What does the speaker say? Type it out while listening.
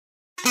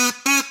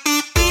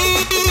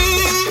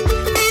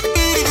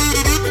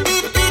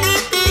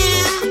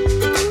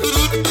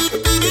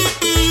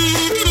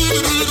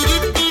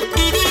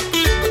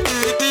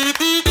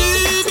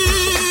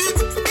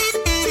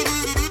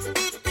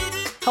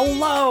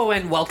Hello,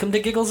 and welcome to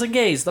Giggles and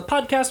Gays, the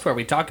podcast where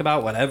we talk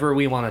about whatever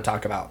we want to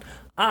talk about.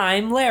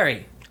 I'm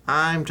Larry.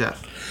 I'm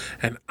Jeff.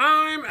 And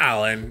I'm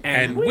Alan.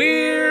 And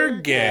we're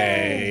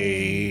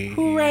gay.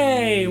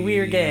 Hooray,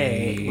 we're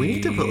gay. We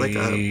need to put like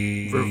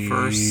a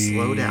reverse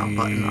slowdown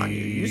button on you.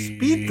 You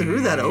speed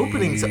through that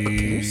opening. So can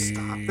you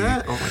stop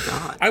that? Oh my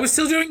god. I was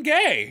still doing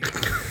gay.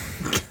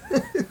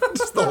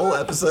 Just the whole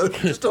episode.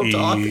 Just don't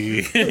talk.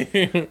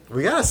 We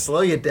gotta slow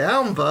you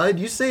down, bud.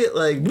 You say it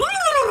like...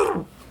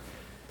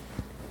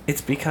 It's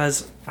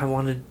because I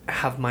want to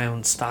have my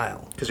own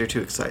style. Because you're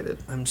too excited.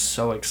 I'm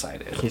so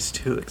excited. He's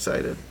too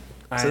excited.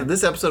 So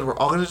this episode, we're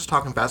all going to just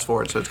talk in fast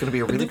forward. So it's going to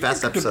be a really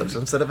fast episode. So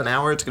instead of an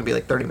hour, it's going to be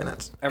like 30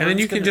 minutes. And then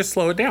you can just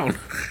slow it down.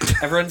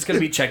 Everyone's going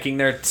to be checking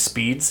their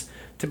speeds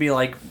to be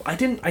like, I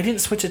didn't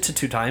switch it to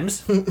 2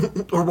 times.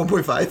 Or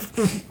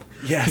 1.5.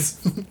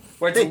 Yes.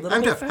 Where it's Hey,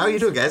 I'm Jeff. How you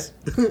doing, guys?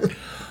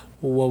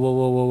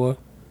 Whoa.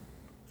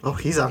 Oh,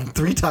 he's on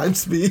 3 times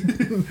speed.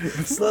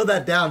 Slow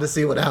that down to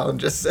see what Alan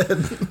just said.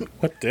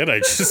 What did I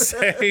just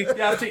say? You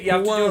have to do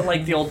it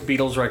like the old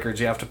Beatles records.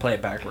 You have to play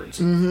it backwards.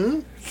 Mm-hmm.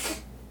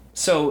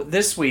 So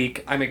this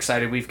week, I'm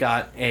excited. We've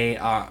got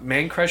a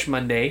Man Crush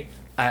Monday.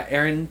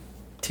 Aaron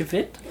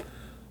Tveit?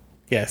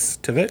 Yes,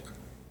 Tveit.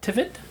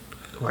 Tveit?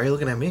 Why are you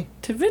looking at me?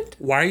 Tveit?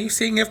 Why are you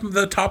seeing if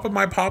the top of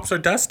my pops are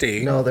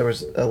dusty? No, there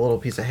was a little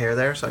piece of hair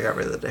there, so I got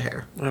rid of the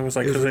hair. I was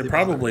like, It was because really they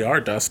probably are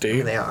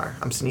dusty. They are.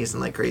 I'm sneezing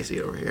like crazy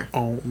over here.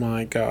 Oh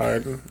my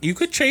god. You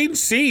could change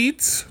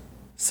seats.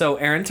 So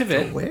Aaron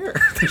Tveit. Where?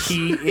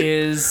 He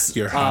is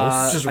Your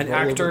house. Just an roll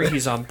over actor. there.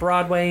 He's on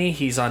Broadway.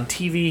 He's on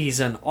TV. He's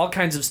in all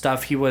kinds of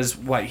stuff. He was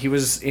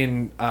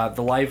in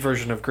the live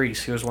version of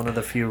Grease. He was one of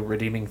the few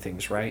redeeming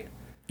things, right?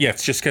 Yeah,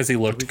 it's just because he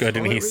looked good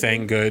and he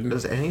sang good.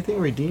 Is anything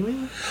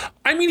redeeming?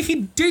 I mean,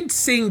 he did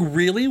sing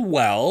really There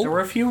well.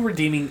 were a few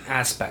redeeming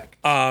aspects.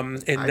 In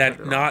that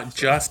heard it not all.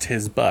 just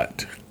his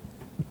butt.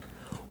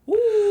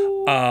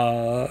 Ooh.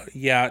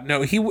 Yeah,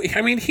 no,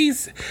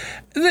 he's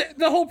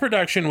the whole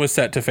production was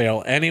set to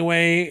fail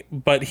anyway,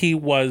 but he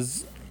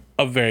was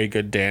a very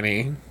good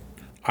Danny,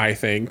 I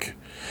think.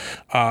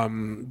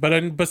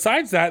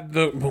 Besides that,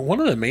 one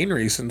of the main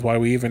reasons why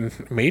we even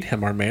made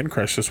him our man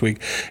crush this week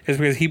is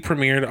because he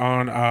premiered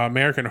on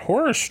American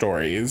Horror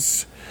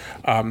Stories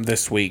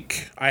this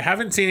week. I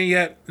haven't seen it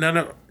yet.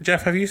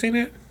 Jeff, have you seen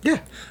it?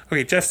 Yeah.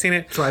 Okay, Jeff's seen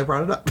it. So I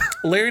brought it up.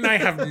 Larry and I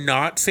have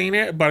not seen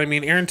it, but I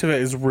mean, Aaron Tveit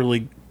is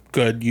really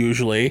good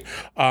usually.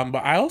 But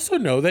I also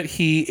know that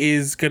he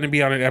is going to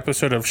be on an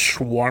episode of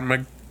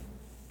Shumageddon.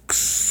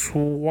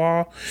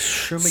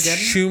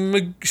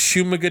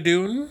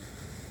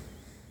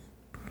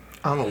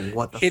 I don't know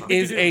what the It fuck.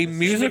 is a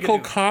musical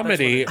Shumageddon.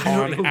 comedy That's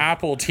on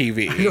Apple I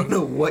TV. don't know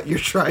what you're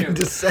trying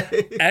to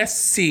say.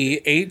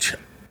 SCHM.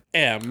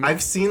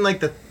 I've seen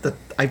like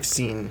I've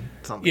seen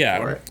something for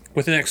Yeah, it.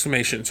 with an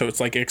exclamation, so it's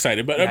like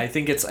excited. But I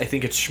think it's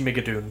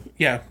Schmigadoon.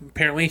 yeah,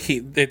 apparently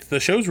the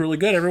show's really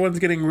good. Everyone's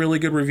getting really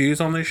good reviews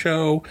on the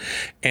show,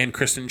 and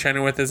Kristen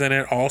Chenoweth is in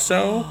it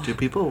also. Do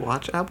people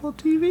watch Apple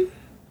TV?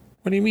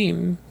 What do you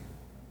mean?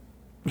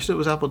 You said it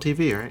was Apple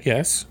TV, right?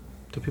 Yes.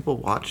 Do people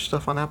watch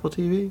stuff on Apple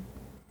TV?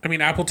 I mean,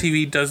 Apple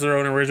TV does their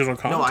own original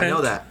content. No, I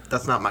know that.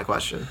 That's not my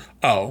question.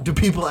 Oh. Do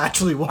people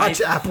actually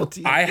watch Apple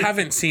TV? I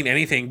haven't seen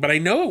anything, but I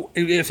know,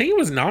 I think it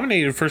was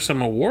nominated for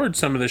some awards,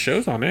 some of the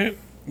shows on it.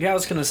 Yeah, I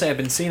was gonna say I've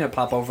been seeing it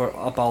pop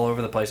up all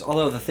over the place.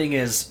 Although the thing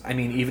is, I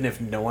mean, even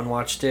if no one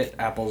watched it,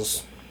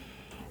 Apple's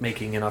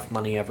making enough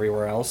money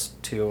everywhere else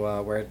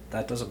to where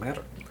that doesn't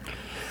matter.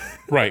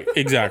 Right,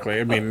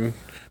 exactly. I mean,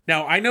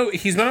 now I know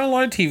he's been on a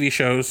lot of TV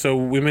shows, so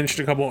we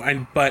mentioned a couple,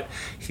 but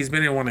he's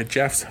been in one of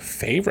Jeff's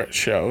favorite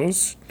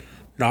shows,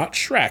 not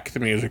Shrek the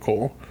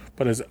musical,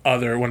 but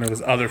one of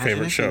his other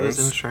favorite He was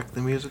in shows. Shrek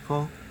the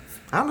Musical.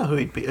 I don't know who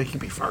he'd be. He'd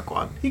be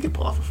Farquaad. He could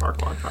pull off a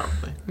Farquaad,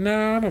 probably.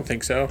 No, I don't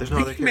think so. There's no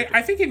other character.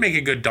 I think he'd make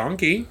a good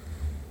donkey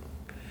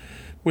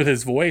with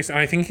his voice, and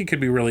I think he could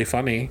be really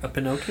funny. A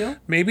Pinocchio?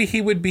 Maybe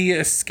he would be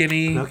a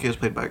skinny Pinocchio's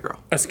played by a girl.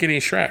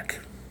 Shrek.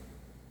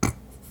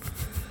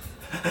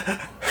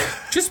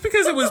 Just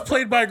because it was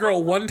played by a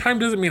girl one time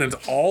doesn't mean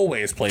it's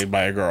always played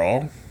by a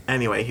girl.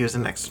 Anyway, he was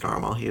in Next to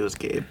Normal. He was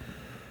Gabe.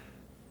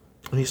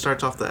 And he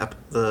starts off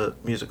the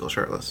musical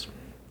shirtless.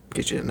 In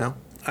case you didn't know.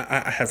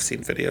 I have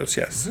seen videos,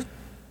 yes.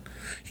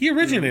 He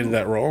originated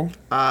that role.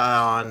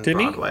 On Didn't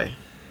he? Broadway.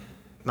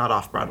 Not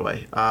off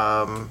Broadway.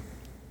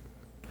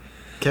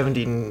 Kevin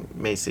Dean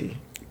Macy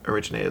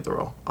originated the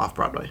role off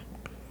Broadway.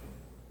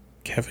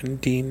 Kevin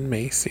Dean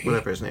Macy.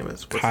 Whatever his name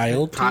is. What's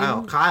Kyle his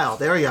name? Kyle.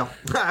 There we go.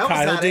 I almost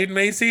Kyle had it. Dean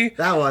Macy?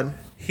 That one.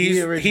 He's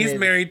originated.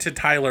 married to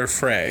Tyler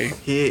Frey.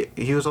 He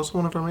was also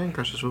one of our man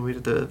crushes when we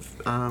did the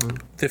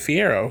The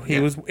Fiero. He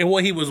was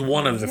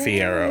one of the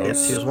Fieros.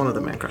 yes, he was one of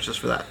the man crushes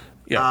for that.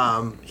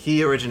 Yeah.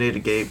 He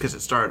originated Gabe because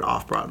it started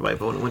off Broadway,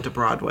 but when it went to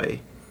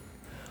Broadway,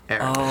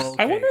 Aaron. Oh,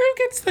 I wonder who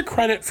gets the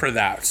credit for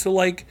that. So,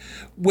 like,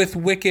 with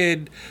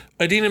Wicked,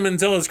 Idina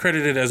Menzel is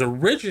credited as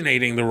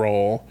originating the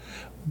role,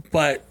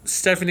 but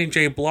Stephanie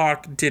J.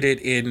 Block did it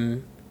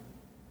in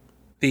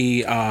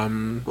the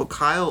Well,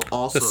 Kyle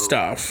also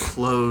stuff.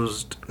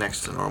 closed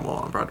Next to Normal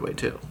on Broadway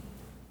too.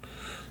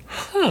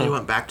 He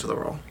went back to the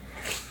role.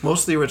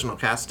 Most of the original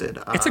cast did.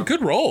 It's a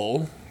good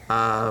role.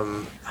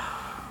 The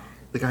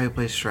guy who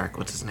plays Shrek,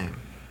 what's his name?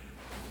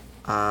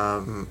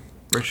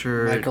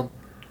 Richard. Michael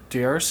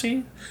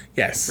D'Arcy?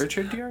 Yes.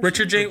 Richard D'Arcy?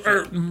 Richard James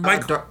or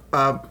Michael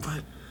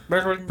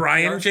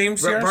Brian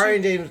James D'Arcy?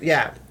 Brian James.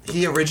 Yeah,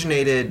 he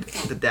originated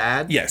The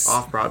Dad. Yes.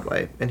 Off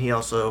Broadway, and he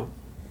also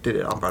did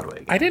it on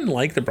Broadway. I didn't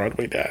like the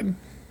Broadway Dad.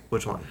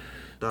 Which one?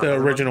 The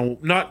original,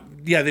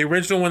 the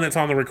original one that's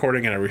on the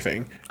recording and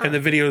everything, and the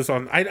videos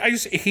on.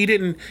 He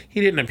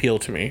didn't appeal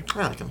to me.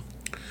 I like him.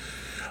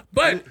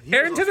 But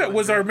Aaron Tveit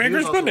was our Man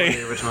Crush Monday.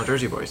 The original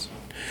Jersey Boys.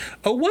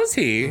 Oh, was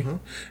he? Mm-hmm.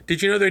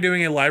 Did you know they're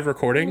doing a live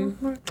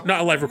recording?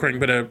 Not a live recording,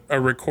 but a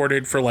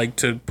recorded for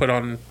to put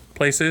on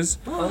places.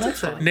 Oh, that's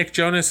exciting. Nick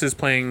Jonas is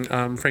playing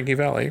Frankie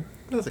Valli.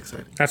 That's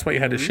exciting. That's why you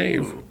had to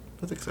shave.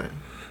 That's exciting.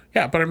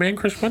 Yeah, but our Man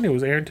Crush Monday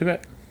was Aaron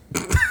Tveit.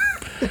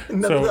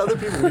 None of the other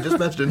people we just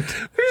mentioned.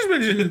 We just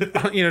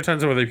mentioned,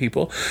 tons of other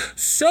people.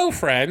 So,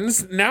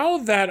 friends, now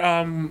that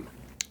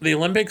the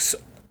Olympics,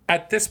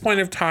 at this point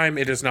of time,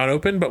 it is not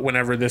open, but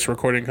whenever this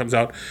recording comes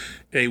out,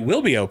 they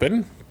will be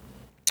open.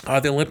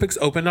 The Olympics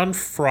opened on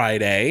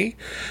Friday,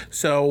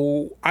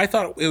 so I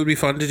thought it would be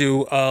fun to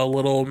do a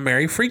little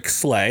Merry Freak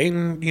Slay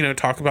and,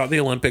 talk about the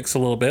Olympics a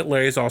little bit.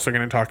 Larry's also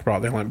going to talk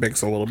about the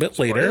Olympics a little bit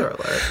later.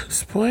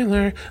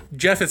 Spoiler.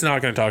 Jeff is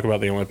not going to talk about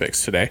the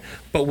Olympics today,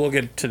 but we'll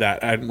get to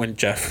that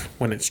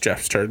when it's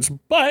Jeff's turns.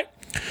 But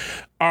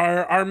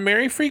our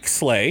Merry Freak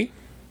Slay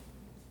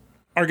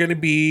are going to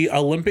be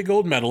Olympic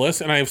gold medalists,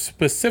 and I've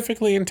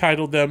specifically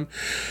entitled them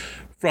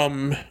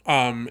from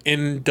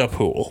in the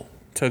pool.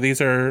 So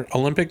these are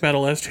Olympic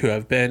medalists who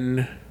have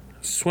been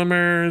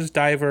swimmers,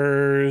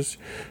 divers,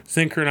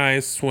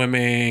 synchronized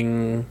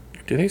swimming.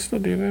 Do they still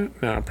do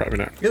that? No, probably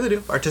not. Yeah, they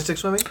do. Artistic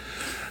swimming.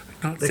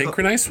 Not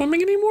synchronized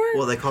swimming anymore?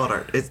 Well, they call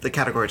it the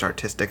category is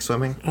artistic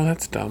swimming. Oh,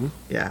 that's dumb.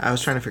 Yeah, I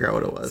was trying to figure out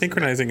what it was.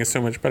 Synchronizing is so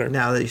much better.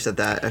 Now that you said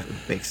that,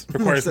 it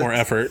requires more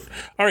effort.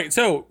 All right,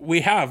 so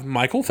we have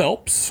Michael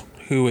Phelps,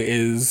 who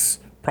is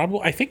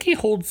I think he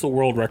holds the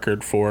world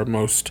record for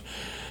most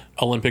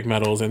Olympic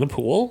medals in the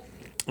pool.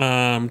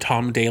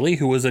 Tom Daley,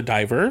 who was a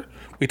diver.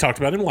 We talked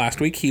about him last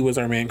week. He was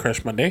our Man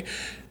Crush Monday.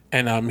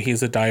 And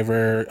he's a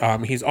diver.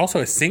 He's also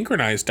a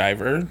synchronized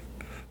diver.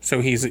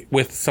 So he's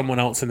with someone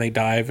else and they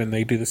dive and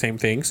they do the same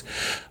things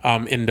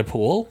in the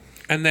pool.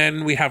 And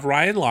then we have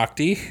Ryan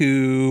Lochte,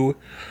 who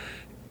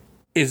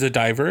is a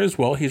diver as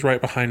well. He's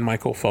right behind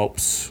Michael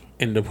Phelps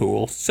in the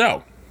pool.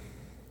 So,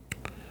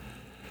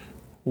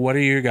 what do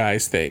you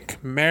guys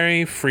think?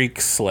 Merry Freak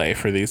Slay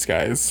for these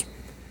guys.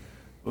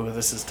 Ooh,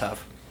 this is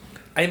tough.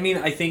 I mean,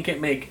 I think it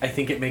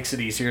makes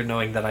it easier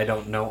knowing that I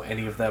don't know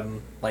any of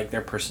them, like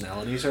their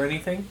personalities or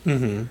anything.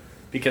 Mm-hmm.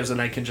 Because then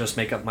I can just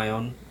make up my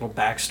own little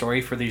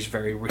backstory for these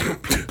very real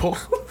people.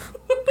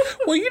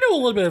 Well, you know a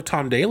little bit of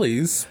Tom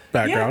Daley's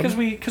background.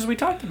 Yeah, because we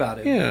talked about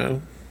it. Yeah.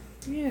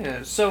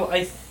 Yeah. So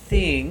I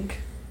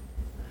think,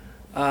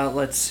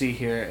 let's see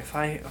here. If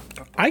I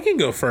can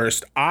go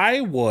first.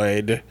 I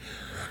would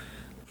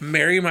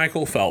marry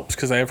Michael Phelps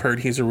because I have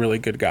heard he's a really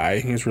good guy.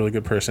 He's a really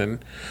good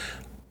person.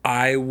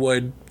 I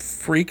would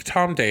freak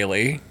Tom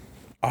Daley,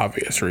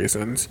 obvious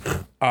reasons.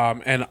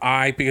 And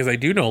because I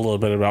do know a little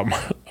bit about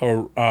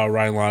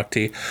Ryan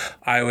Lochte,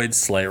 I would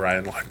slay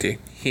Ryan Lochte.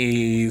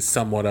 He's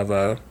somewhat of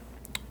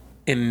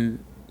douche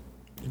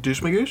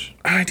magoosh?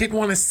 I didn't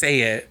want to say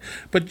it,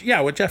 but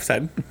yeah, what Jeff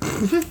said.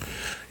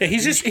 Yeah, he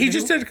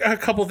just did a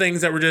couple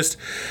things that were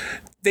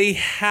they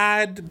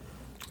had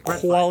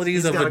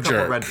qualities of a jerk.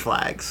 Couple red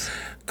flags.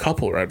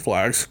 Couple red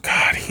flags.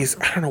 God,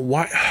 I don't know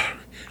why.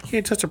 He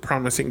had such a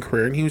promising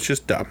career, and he was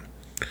just dumb.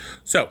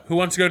 So, who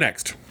wants to go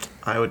next?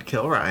 I would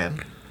kill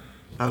Ryan.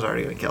 I was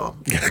already going to kill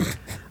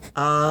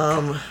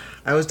him.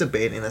 I was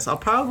debating this. I'll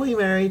probably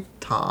marry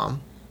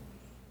Tom.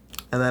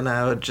 And then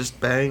I would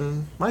just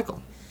bang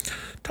Michael.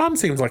 Tom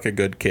seems like a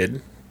good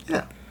kid.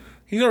 Yeah.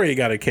 He's already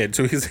got a kid,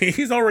 so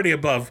he's already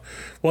above.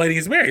 Well, and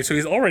he's married, so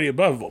he's already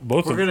above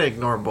both of them. We're going to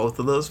ignore both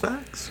of those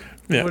facts.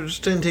 Yeah. We're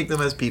just going to take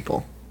them as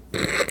people.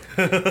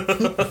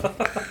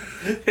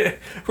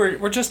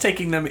 we're just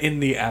taking them in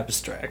the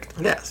abstract.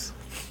 Yes.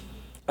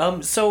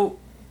 So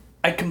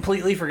I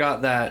completely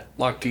forgot that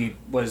Lochte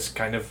was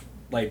kind of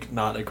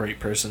not a great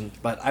person,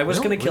 but I was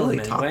going to kill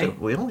him anyway.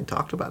 We only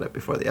talked about it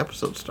before the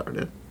episode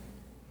started.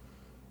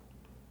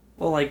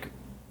 Well,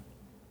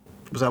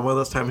 was that one of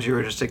those times you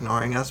were just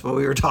ignoring us while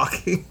we were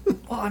talking?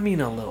 Well, I mean,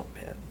 a little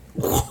bit.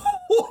 Whoa!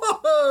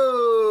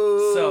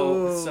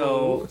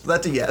 So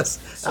that's a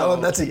yes. Alan,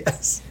 that's a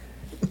yes.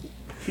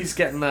 He's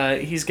getting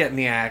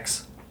the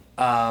axe.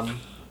 And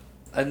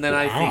then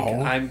I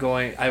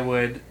think I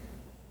would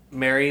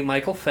marry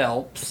Michael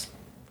Phelps.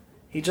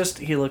 He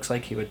looks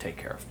like he would take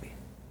care of me.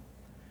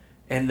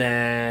 And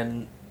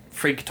then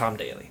freak Tom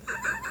Daley.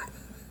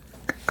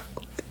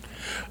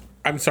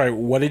 I'm sorry,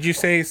 what did you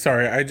say?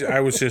 Sorry, I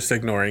was just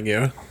ignoring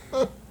you.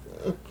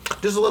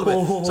 Just a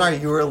little bit. Sorry,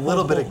 you were a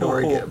little bit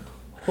ignoring him.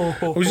 I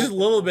was just a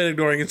little bit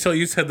ignoring until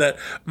you said that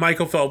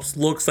Michael Phelps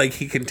looks like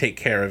he can take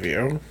care of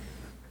you.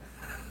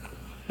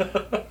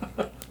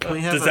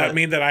 Does that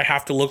mean that I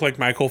have to look like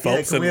Michael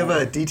Phelps? Can we have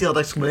a detailed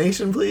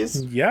explanation,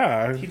 please?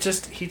 Yeah. He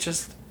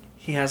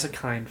has a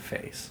kind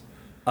face.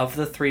 Of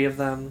the three of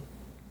them,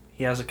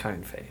 he has a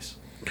kind face.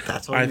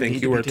 That's what I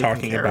think you were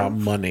talking about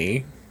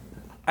money.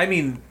 I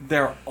mean,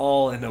 they're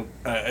all in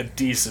a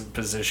decent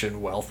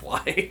position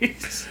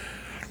wealth-wise.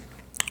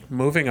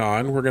 Moving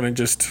on, we're gonna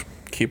just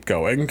keep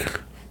going.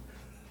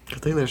 I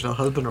think there's no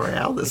husband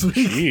royale this week.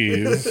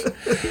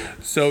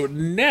 Jeez. So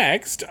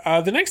next,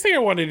 the next thing I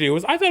wanted to do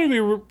was I thought it'd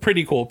be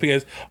pretty cool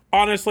because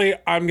honestly,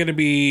 I'm gonna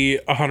be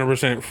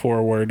 100%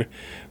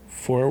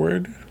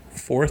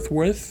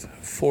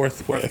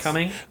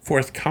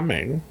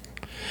 forthcoming.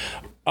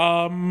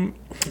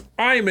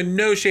 I am in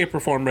no shape or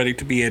form ready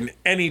to be in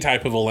any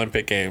type of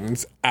Olympic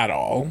Games at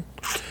all.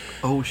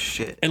 Oh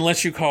shit!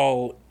 Unless you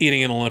call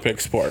eating an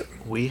Olympic sport.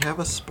 We have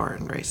a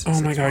Spartan race.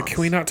 Oh my god! Can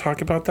we not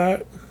talk about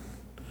that?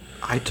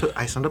 I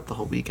signed up the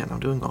whole weekend. I'm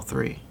doing all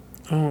 3.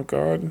 Oh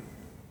god.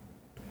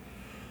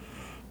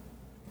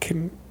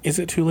 Is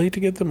it too late to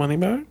get the money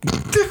back?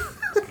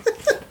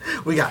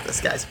 We got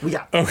this, guys. We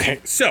got this.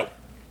 Okay, so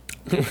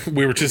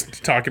we were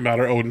just talking about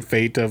our own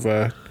fate of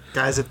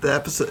Guys, if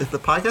the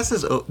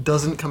podcast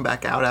doesn't come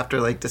back out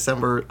after like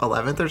December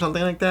 11th or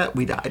something like that,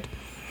 we died.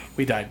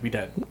 We died. We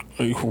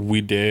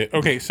did.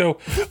 Okay, so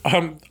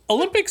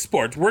Olympic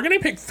sports. We're going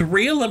to pick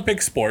 3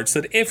 Olympic sports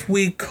that if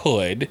we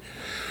could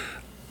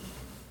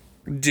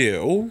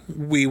do,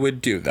 we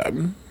would do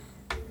them.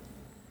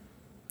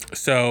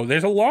 So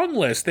there's a long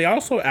list. They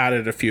also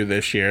added a few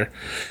this year,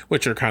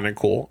 which are kind of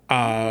cool.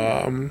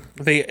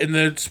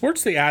 The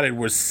sports they added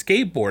was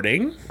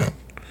skateboarding.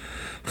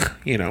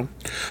 You know,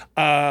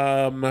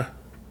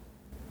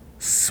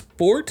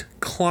 sport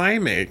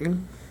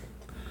climbing.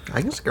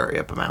 I can scurry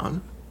up a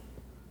mountain.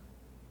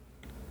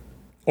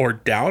 Or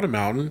down a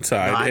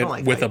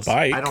mountainside with heights. a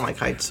bike. I don't like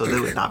heights, so this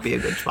would not be a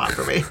good spot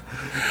for me.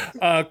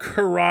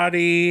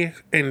 Karate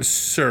and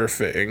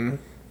surfing.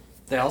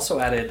 They also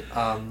added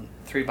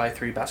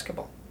 3x3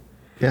 basketball.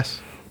 Yes.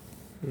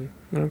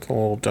 That's a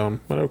little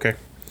dumb, but okay.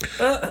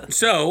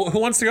 So, who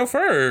wants to go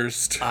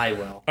first? I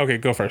will. Okay,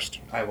 go first.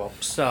 I will.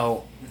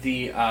 So,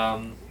 the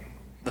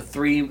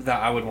 3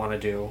 that I would want to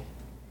do,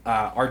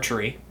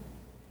 archery,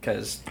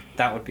 because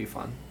that would be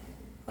fun.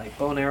 Like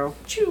bow and arrow.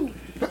 Choo!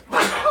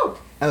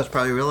 That was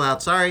probably real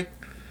loud. Sorry.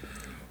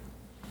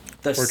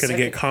 We're going to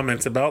get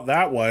comments about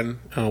that one.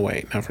 Oh,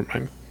 wait. Never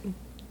mind.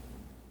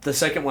 The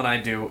second one I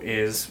do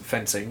is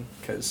fencing,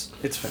 because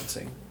it's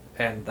fencing.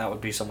 And that would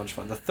be so much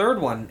fun. The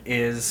third one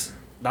is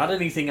not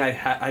anything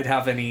I'd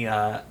have any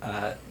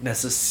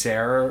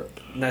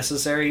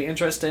necessary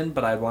interest in,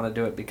 but I'd want to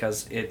do it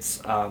because it's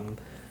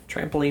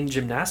trampoline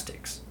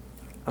gymnastics.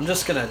 I'm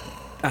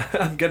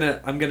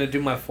gonna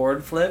do my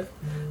forward flip.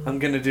 I'm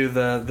gonna do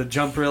the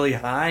jump really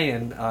high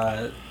and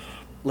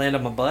land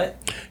on my butt.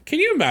 Can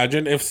you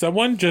imagine if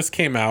someone just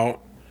came out,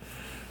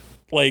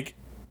 like,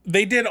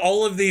 they did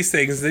all of these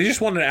things, they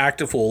just wanted to act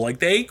a fool, like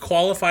they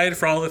qualified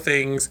for all the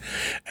things,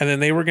 and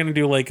then they were gonna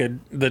do like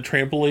the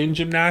trampoline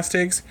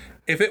gymnastics.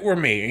 If it were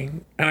me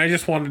and I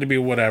just wanted to be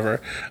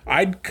whatever,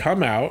 I'd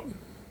come out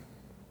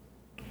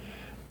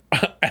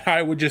and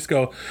I would just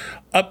go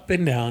up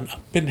and down,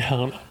 up and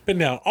down, up and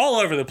down, all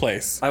over the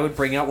place. I would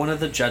bring out one of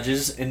the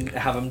judges and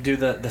have him do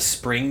the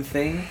spring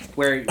thing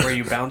where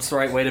you bounce the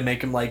right way to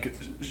make him like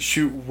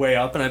shoot way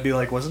up, and I'd be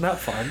like, wasn't that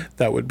fun?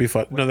 That would be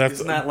fun. No,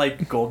 isn't that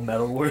like gold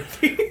medal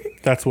worthy?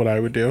 That's what I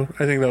would do.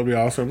 I think that would be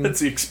awesome. That's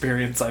the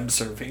experience I'm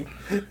serving.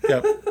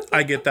 Yep,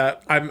 I get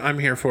that. I'm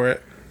here for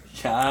it.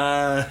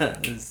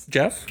 Yes.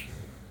 Jeff?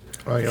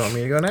 Oh, you want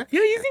me to go next?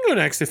 Yeah, you can go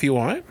next if you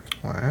want.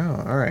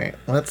 Wow. All right.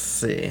 Let's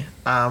see.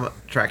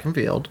 Track and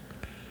field.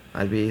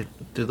 I'd be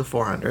do the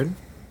 400.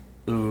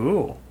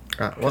 Ooh.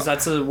 Because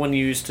that's the one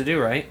you used to do,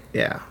 right?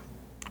 Yeah.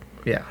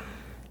 Yeah.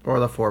 Or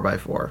the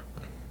 4x4.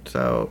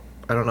 So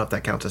I don't know if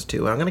that counts as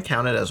 2. I'm going to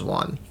count it as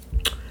 1.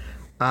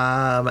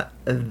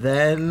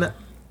 Then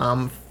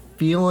I'm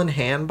feeling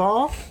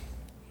handball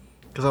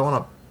because I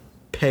want to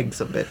peg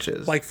some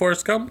bitches. Like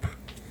Forrest Gump?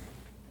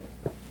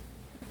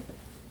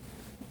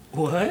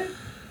 What?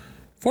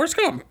 Forrest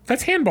Gump.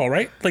 That's handball,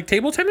 right? Like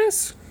table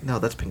tennis? No,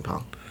 that's ping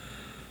pong.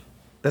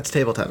 That's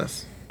table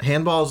tennis.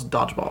 Handball's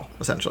dodgeball,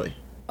 essentially.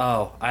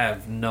 Oh, I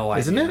have no idea.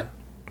 Isn't it?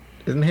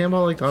 Isn't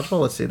handball like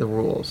dodgeball? Let's see the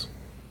rules.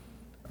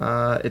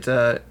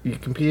 You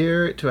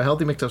compare it to a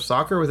healthy mix of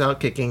soccer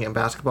without kicking and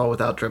basketball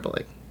without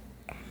dribbling.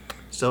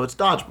 So it's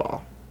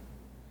dodgeball.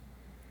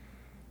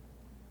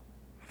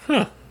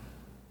 Huh.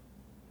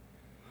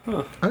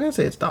 I'm gonna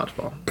say it's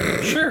dodgeball.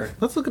 Sure.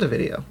 Let's look at a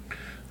video.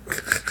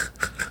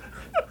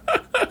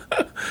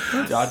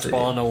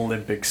 Dodgeball, an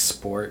Olympic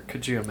sport.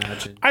 Could you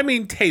imagine? I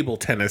mean, table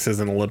tennis is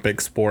an Olympic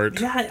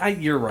sport. Yeah,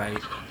 you're right.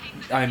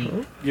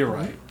 You're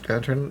right.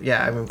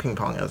 Yeah, I mean, ping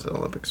pong is an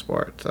Olympic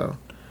sport, so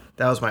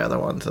that was my other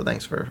one. So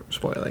thanks for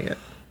spoiling it.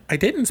 I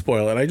didn't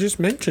spoil it. I just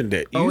mentioned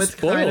it. You it's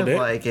spoiled kind of it.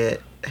 like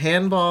it.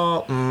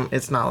 Handball,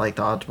 it's not like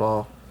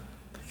dodgeball.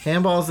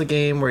 Handball is the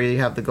game where you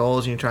have the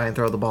goals and you try and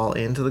throw the ball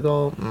into the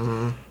goal.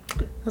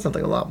 That sounds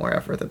like a lot more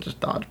effort than just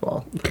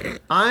dodgeball.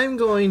 I'm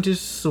going to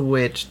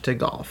switch to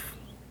golf.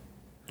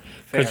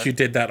 because you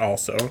did that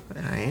also.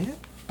 Alright.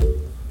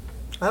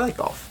 I like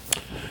golf.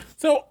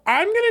 So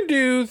I'm gonna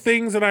do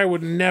things that I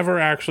would never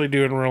actually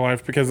do in real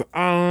life because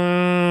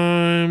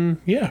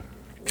yeah.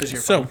 Because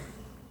you're So fun.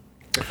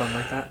 You're fun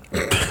like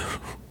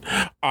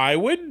that. I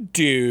would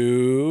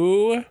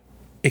do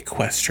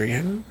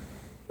equestrian.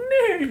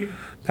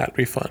 That'd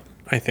be fun,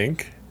 I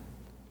think.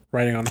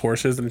 Riding on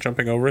horses and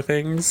jumping over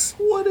things.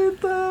 Would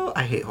it though?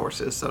 I hate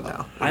horses, so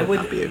no. It would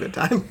not be a good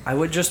time. I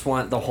would just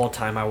want the whole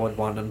time. I would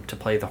want him to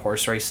play the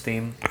horse race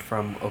theme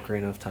from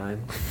Ocarina of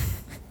Time.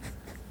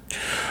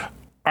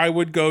 I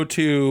would go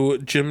to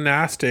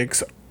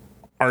gymnastics,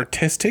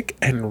 artistic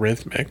and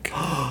rhythmic.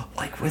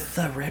 Like with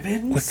the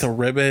ribbons. With the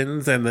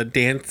ribbons and the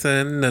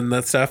dancing and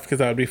the stuff, because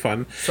that would be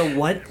fun. So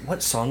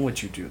what song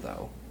would you do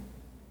though?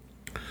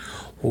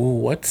 Ooh,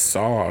 what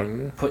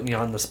song? Putting you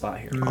on the spot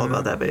here. All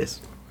about that bass.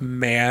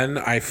 Man,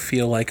 I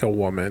Feel Like a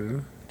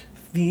Woman.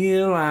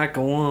 Feel like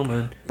a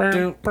woman.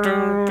 Rip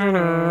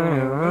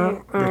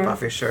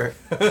off your shirt.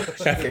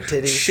 Shake your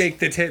titties. Shake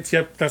the tits.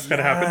 Yep, that's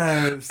gonna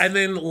happen. Yes. And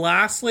then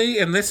lastly,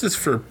 and this is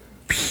for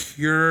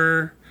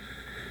pure,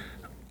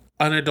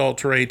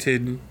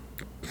 unadulterated.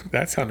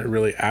 That sounded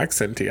really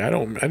accenty. I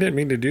didn't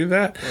mean to do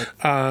that.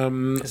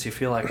 Because you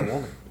feel like a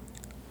woman.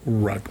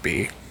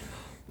 Rugby.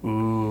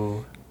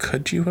 Ooh.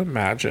 Could you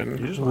imagine?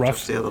 You just want to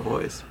steal the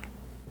boys.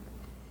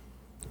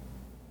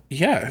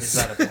 Yes.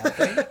 Is that a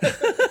bad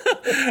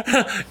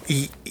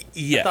thing?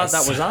 Yes. I thought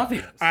that was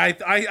obvious.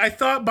 I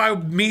thought by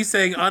me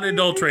saying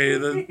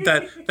unadulterated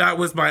that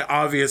was my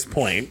obvious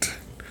point.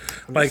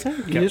 Like,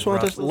 You just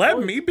want to let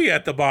me be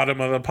at the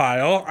bottom of the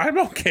pile. I'm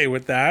okay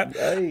with that.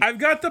 Yikes. I've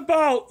got the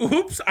ball.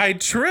 Oops, I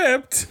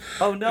tripped.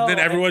 Oh no. And then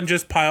everyone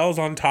just piles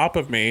on top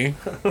of me.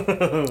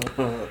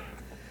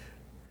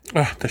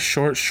 The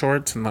short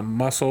shorts and the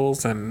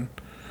muscles and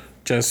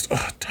just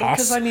toss,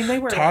 Because, I mean, they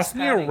were toss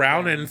me less padding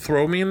around then. and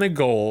throw me in the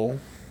goal.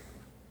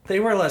 They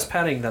wear less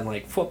padding than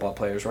like football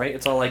players, right?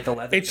 It's all like the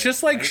leather. It's bits,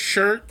 just like right?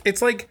 shirt.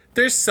 It's like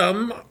there's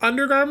some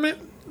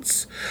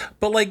undergarments,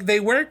 but like they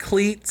wear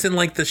cleats and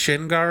like the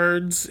shin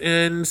guards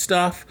and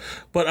stuff.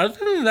 But other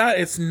than that,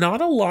 it's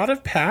not a lot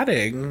of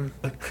padding.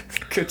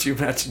 Could you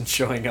imagine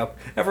showing up?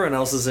 Everyone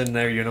else is in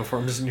their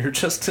uniforms and you're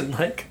just in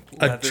like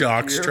A leather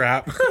jock gear.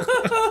 strap.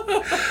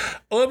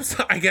 Oops,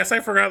 I guess I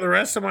forgot the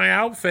rest of my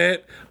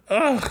outfit.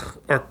 Ugh.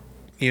 Or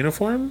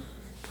uniform?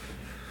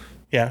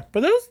 Yeah, but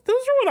those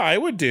are what I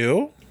would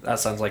do. That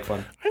sounds like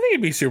fun. I think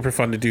it'd be super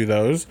fun to do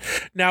those.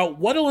 Now,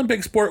 what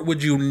Olympic sport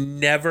would you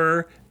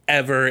never,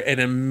 ever in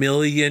a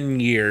million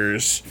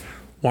years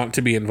want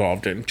to be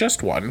involved in?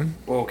 Just one.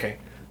 Okay.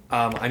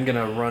 I'm going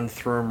to run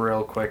through them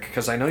real quick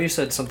because I know you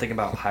said something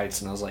about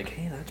heights and I was like,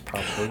 hey, that's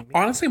probably me.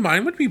 Honestly,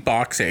 mine would be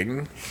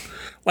boxing.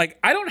 Like,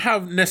 I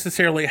don't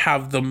necessarily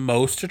have the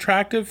most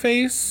attractive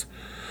face,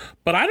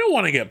 but I don't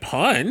want to get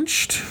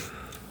punched.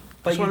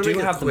 But you wanna do make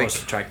it have the quick.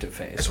 most attractive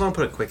I face. just want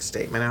to put a quick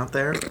statement out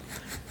there.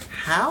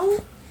 How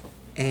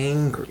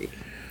angry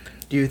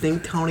do you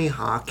think Tony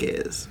Hawk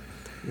is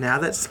now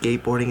that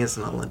skateboarding is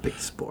an Olympic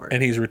sport?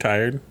 And he's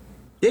retired.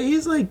 Yeah,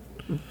 he's like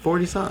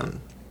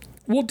 40-something.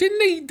 Well,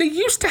 didn't they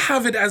used to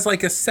have it as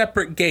like a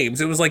separate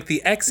games. It was like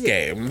the X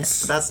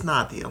Games. But that's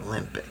not the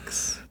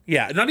Olympics.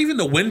 Yeah, not even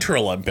the Winter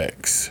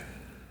Olympics.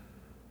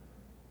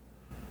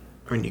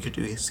 I mean, you could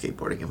do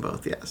skateboarding in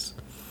both, yes.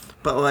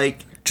 But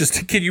like,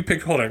 Just can you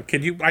pick? Hold on.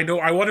 Can you? I know.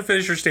 I want to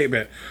finish your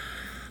statement,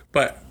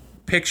 but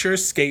picture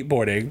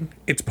skateboarding.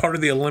 It's part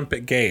of the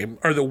Olympic game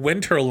or the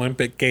Winter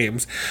Olympic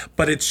Games,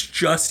 but it's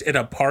just in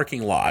a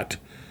parking lot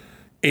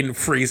in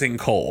freezing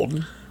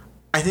cold.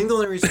 I think the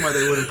only reason why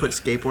they wouldn't put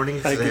skateboarding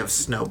is because they have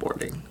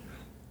snowboarding.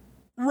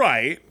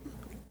 Right.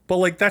 But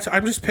like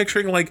I'm just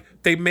picturing like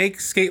they make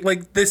skate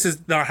like this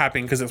is not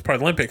happening because it's part of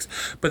the Olympics,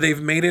 but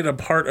they've made it a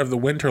part of the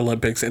Winter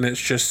Olympics and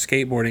it's just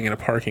skateboarding in a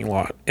parking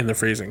lot in the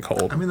freezing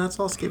cold. I mean, that's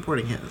all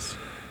skateboarding is.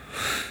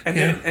 And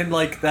then, and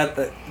like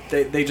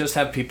they just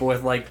have people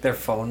with like their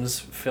phones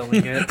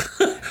filming it.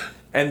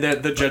 And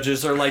the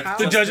judges are like...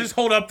 The judges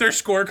hold up their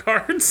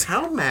scorecards.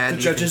 How mad?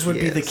 The judges would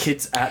be the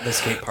kids at the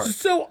skate park.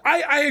 So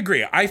I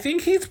agree. I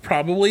think he's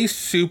probably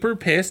super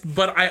pissed,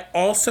 but I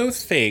also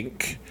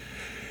think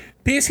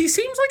because he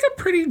seems like a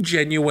pretty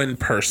genuine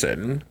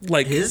person.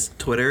 Like His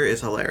Twitter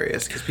is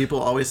hilarious because people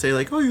always say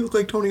like, "Oh, you look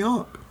like Tony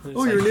Hawk.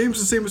 Oh, your name's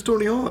the same as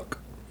Tony Hawk,"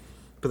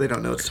 but they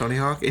don't know it's Tony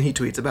Hawk, and he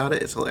tweets about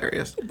it. It's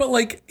hilarious. but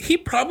like he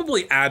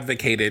probably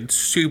advocated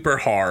super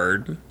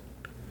hard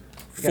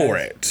for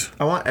it.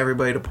 I want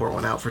everybody to pour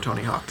one out for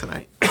Tony Hawk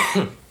tonight.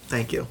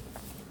 Thank you.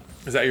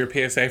 Is that your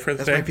PSA for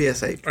the That's day? my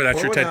PSA. Or that's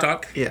Pour your one TED out-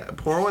 Talk? Yeah,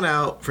 pour one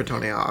out for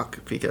Tony Hawk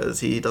because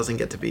he doesn't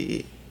get to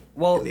be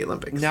in the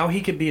Olympics. Now he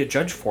could be a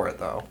judge for it,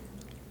 though.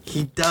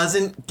 He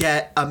doesn't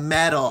get a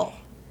medal.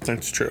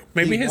 That's true.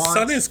 Maybe He his wants-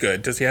 son is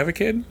good. Does he have a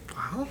kid?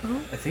 I don't know.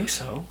 I think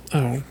so.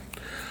 Oh.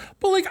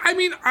 But like I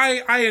mean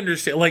I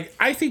understand. Like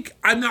I think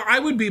I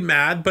would be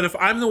mad, but if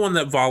I'm the one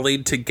that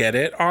volleyed to get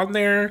it on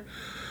there,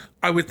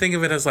 I would think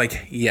of it as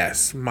like,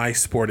 yes, my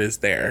sport is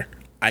there.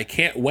 I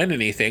can't win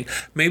anything.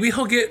 Maybe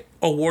he'll get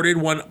awarded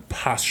one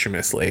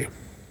posthumously.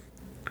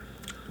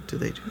 Do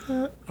they do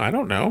that? I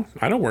don't know.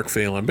 I don't work for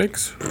the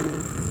Olympics.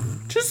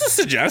 Just a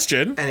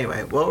suggestion.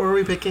 Anyway, what were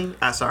we picking?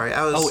 Sorry,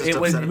 I was. Oh, just it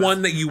was upset about-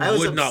 one that you I was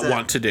would not upset-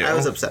 want to do. I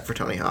was upset for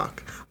Tony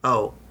Hawk.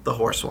 Oh, the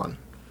horse one.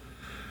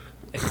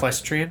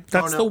 Equestrian.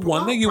 That's the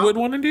one that you would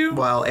want to do?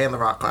 Well, and the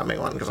rock climbing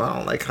one because I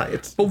don't like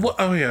heights. But what?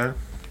 Oh, yeah.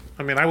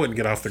 I mean, I wouldn't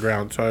get off the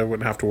ground, so I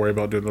wouldn't have to worry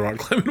about doing the rock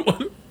climbing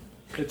one.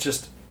 It's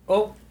just.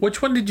 Oh,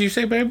 Which one did you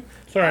say, babe?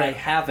 Sorry. I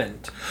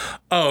haven't.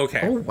 Oh,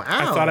 okay. Oh, wow.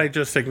 I thought I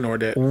just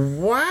ignored it.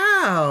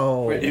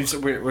 Wow.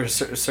 We're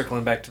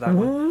circling back to that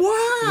one. Wow.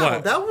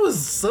 What? That was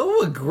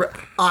so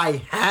aggressive.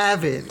 I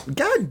haven't.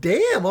 God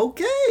damn.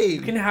 Okay. You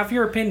can have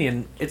your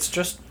opinion. It's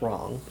just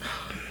wrong.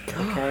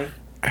 Okay.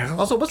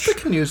 Also, what's the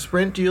canoe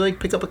sprint? Do you like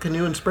pick up a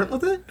canoe and sprint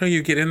with it? No,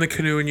 you get in the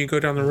canoe and you go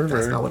down the river.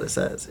 That's not what it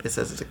says. It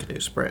says it's a canoe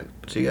sprint.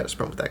 So you got to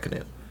sprint with that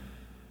canoe.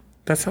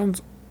 That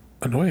sounds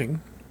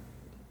annoying.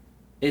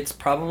 It's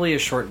probably a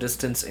short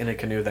distance in a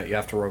canoe that you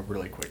have to row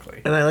really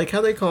quickly. And I like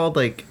how they called,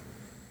 like,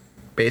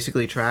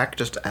 basically track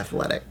just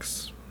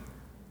athletics.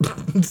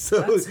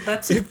 So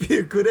That's- if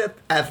you're good at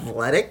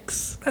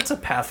athletics, That's a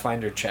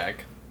Pathfinder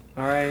check.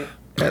 All right.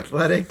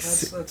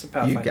 athletics, That's a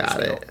Pathfinder you got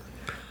skill. it.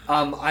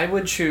 I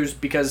would choose,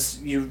 because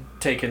you've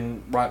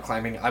taken rock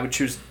climbing, I would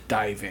choose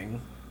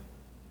diving.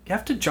 You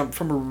have to jump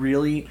from a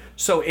really...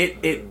 So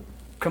it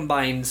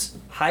combines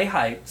high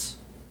heights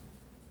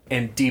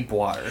and deep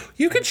water.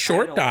 You could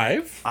short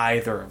dive.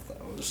 Either of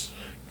those.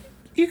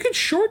 You could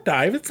short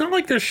dive. It's not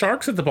like there's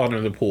sharks at the bottom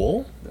of the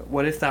pool.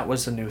 What if that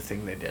was a new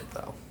thing they did,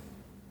 though?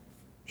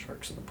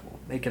 Sharks in the pool.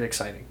 Make it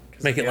exciting.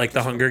 'Cause Make then it you like have the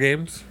to- Hunger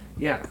Games.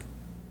 Yeah.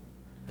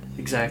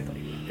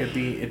 Exactly.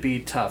 It'd be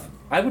tough.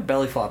 I would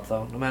belly flop,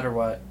 though, no matter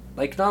what.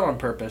 Like, not on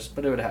purpose,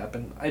 but it would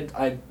happen.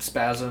 I'd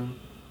spasm.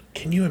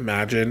 Can you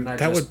imagine? I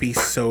That just- would be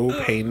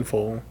so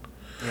painful.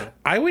 Yeah.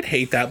 I would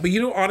hate that. But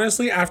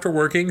honestly, after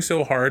working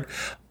so hard,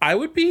 I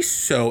would be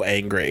so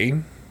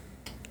angry.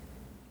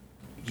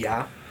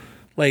 Yeah.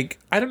 Like,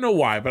 I don't know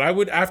why, but I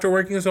would, after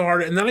working so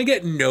hard, and then I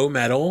get no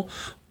medal,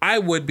 I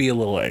would be a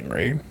little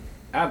angry.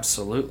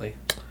 Absolutely.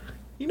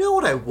 You know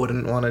what I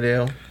wouldn't want to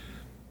do?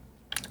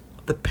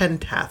 The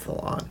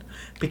pentathlon.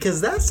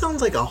 Because that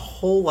sounds like a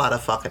whole lot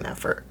of fucking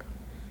effort.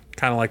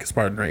 Kind of like a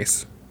Spartan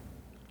race.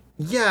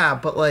 Yeah,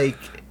 but like,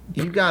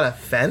 you gotta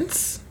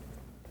fence,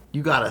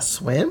 you gotta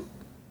swim,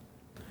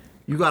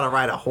 you gotta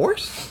ride a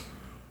horse,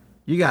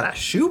 you gotta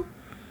shoot,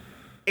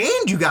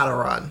 and you gotta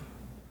run.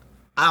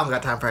 I don't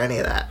got time for any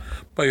of that.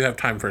 But you have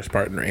time for a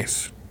Spartan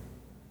race.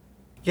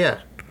 Yeah,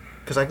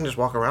 because I can just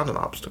walk around an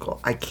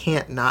obstacle. I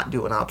can't not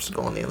do an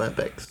obstacle in the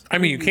Olympics. I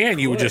mean, you can.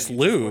 You would just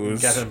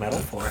lose. Get a medal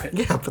for it.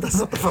 Yeah, but that's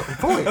not the fucking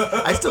point.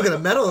 I still get a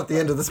medal at the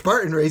end of the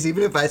Spartan race,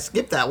 even if I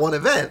skip that one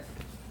event.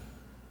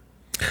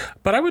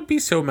 But I would be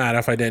so mad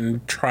if I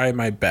didn't try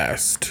my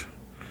best.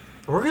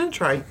 We're gonna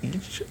try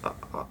each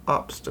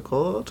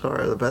obstacle to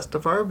the best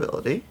of our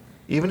ability,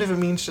 even if it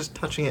means just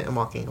touching it and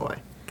walking away.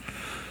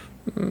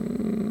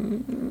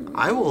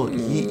 I will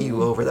yeet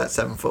you over that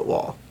 7-foot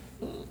wall.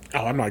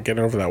 Oh, I'm not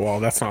getting over that wall.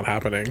 That's not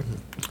happening.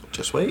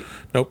 Just wait.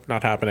 Nope,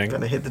 not happening.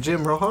 Gonna hit the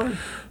gym real hard.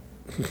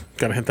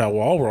 Gonna hit that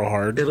wall real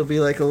hard. It'll be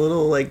like a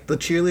little, like the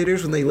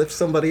cheerleaders when they lift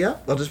somebody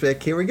up. I'll just be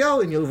like, here we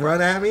go, and you'll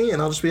run at me,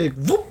 and I'll just be like,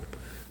 whoop.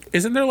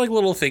 Isn't there like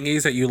little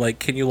thingies that you like?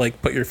 Can you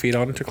like put your feet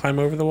on to climb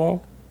over the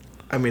wall?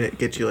 I mean, it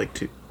gets you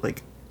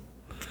like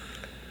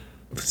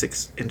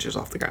 6 inches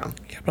off the ground.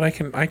 Yeah, but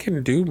I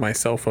can do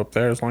myself up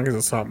there as long as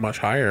it's not much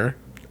higher.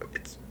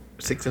 It's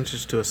 6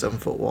 inches to a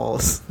 7-foot wall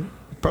is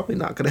probably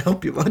not gonna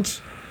help you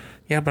much.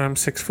 Yeah, but I'm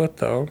 6 foot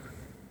though.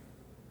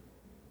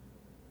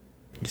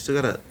 You still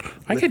gotta.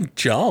 I can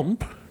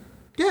jump.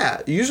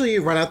 Yeah, usually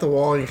you run out the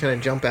wall and you kind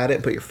of jump at it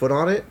and put your foot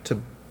on it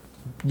to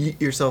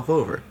yeet yourself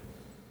over.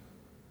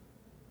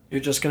 You're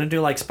just gonna do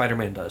like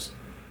Spider-Man does.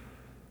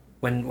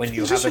 When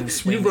you Just- haven't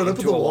swing you run up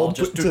into to the a wall, wall,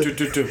 just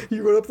to-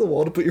 You run up the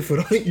wall to put your foot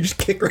on it, you just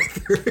kick right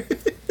through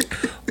it.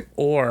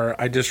 Or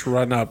I just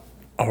run up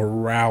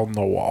around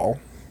the wall.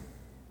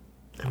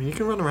 I mean, you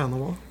can run around the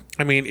wall.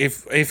 I mean,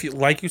 if you,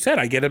 like you said,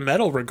 I get a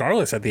medal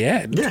regardless at the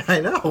end. Yeah,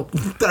 I know.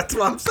 That's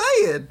what I'm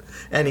saying.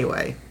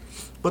 Anyway,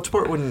 what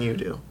sport wouldn't you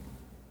do?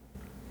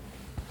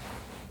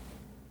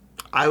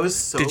 I was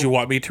so... Did you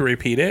want me to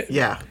repeat it?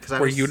 Yeah. Because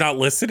Were you not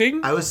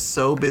listening? I was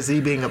so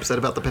busy being upset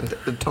about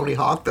the Tony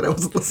Hawk that I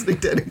wasn't listening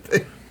to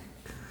anything.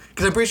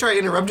 Because I'm pretty sure I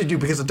interrupted you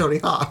because of Tony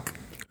Hawk.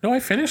 No, I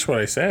finished what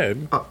I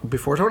said.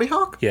 Before Tony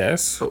Hawk?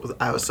 Yes.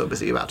 I was so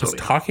busy about Tony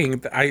Hawk.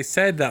 Talking, I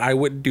said that I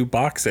wouldn't do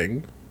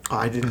boxing Oh,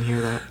 I didn't hear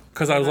that.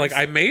 because I was like,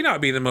 I may not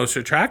be the most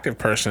attractive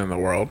person in the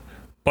world,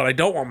 but I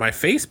don't want my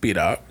face beat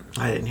up.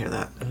 I didn't hear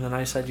that. And then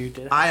I said you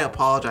did. I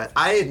apologize.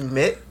 I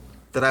admit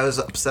that I was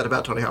upset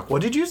about Tony Hawk.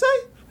 What did you say?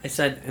 I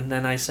said, and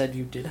then I said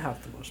you did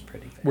have the most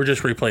pretty face. We're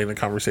just replaying the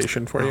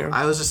conversation for you.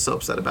 I was just so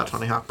upset about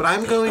Tony Hawk. But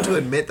I'm going to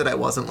admit that I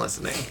wasn't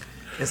listening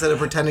instead of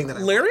pretending that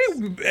I Larry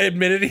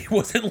admitted he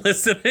wasn't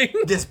listening.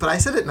 Yes, but I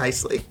said it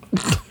nicely.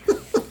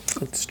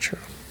 That's true.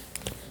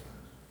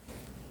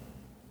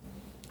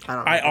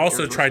 I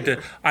also tried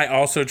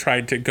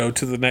to go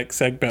to the next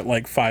segment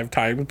like 5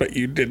 times, but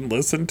you didn't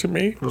listen to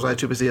me. Was I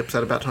too busy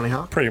upset about Tony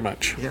Hawk? Pretty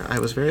much. Yeah, I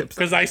was very upset.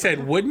 Because I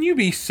said, wouldn't you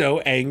be so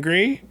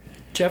angry?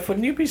 Jeff,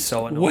 wouldn't you be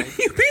so annoyed? Wouldn't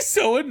you be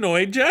so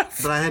annoyed,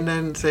 Jeff? But I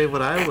didn't say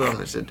what I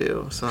wanted to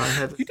do, so I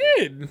had. You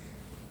did.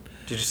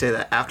 Did you say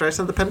that after I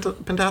said the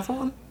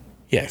pentathlon?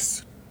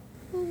 Yes.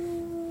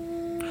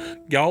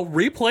 Y'all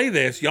replay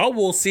this. Y'all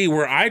will see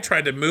where I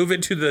tried to move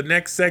into the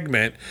next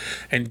segment,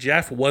 and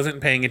Jeff wasn't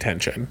paying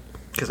attention.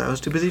 Because I was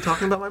too busy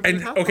talking about my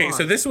pentathlon. Okay,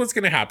 so this is what's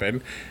going to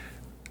happen.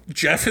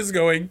 Jeff is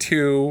going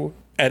to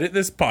edit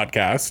this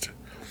podcast.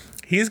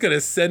 He's going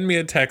to send me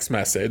a text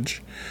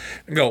message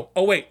and go,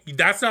 oh, wait,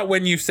 that's not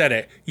when you said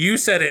it. You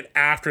said it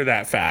after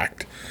that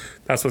fact.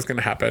 That's what's going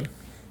to happen.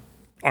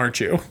 Aren't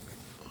you?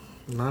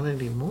 Not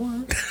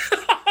anymore.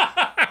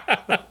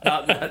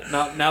 Not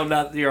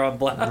that you're on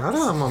blast. Not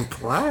I'm on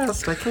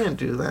blast. I can't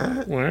do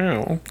that.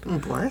 Wow.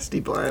 I'm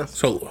blasty blast.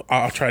 So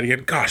I'll try it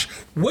again. Gosh,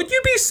 would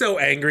you be so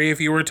angry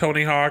if you were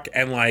Tony Hawk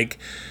and like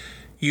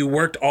you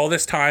worked all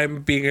this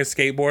time being a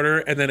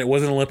skateboarder and then it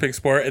was an Olympic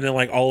sport and then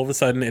like all of a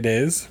sudden it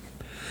is?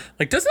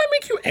 Like, doesn't that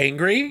make you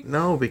angry?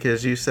 No,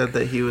 because you said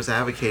that he was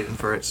advocating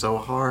for it so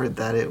hard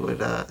that it would...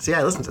 See,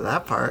 I listened to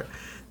that part,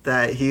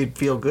 that he'd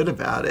feel good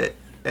about it.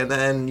 And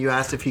then you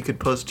asked if he could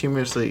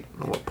posthumously...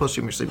 Well,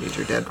 posthumously means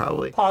you're dead,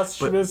 probably.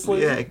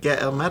 Posthumously? But, yeah,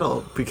 get a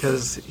medal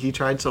because he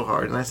tried so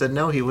hard. And I said,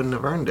 no, he wouldn't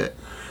have earned it.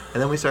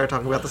 And then we started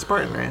talking about the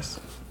Spartan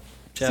race.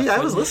 Jeff, See, I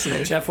was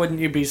listening. Jeff, wouldn't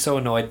you be so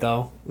annoyed,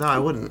 though? No, I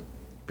wouldn't.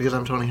 Because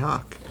I'm Tony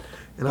Hawk.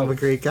 And I'm a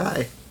great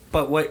guy.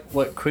 But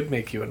what could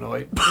make you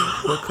annoyed?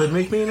 What could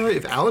make me annoyed?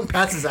 If Alan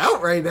passes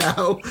out right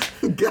now,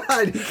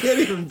 God, he can't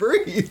even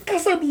breathe.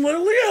 Because I'm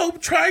literally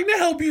trying to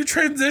help you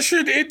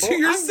transition into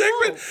your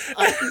segment.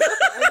 I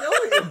know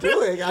what you're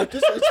doing. I'm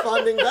just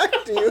responding back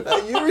to you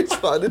how you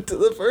responded to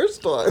the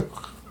first one.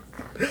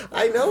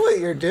 I know what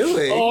you're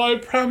doing. Oh, I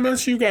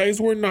promise you guys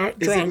we're not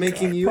drunk. Is it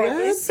making you mad?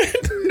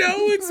 No,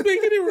 it's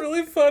making it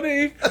really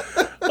funny.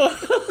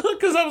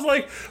 Because I was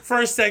like, for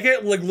a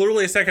second, like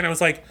literally a second, I was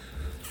like,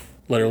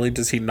 literally,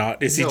 does he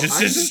not? Is he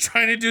just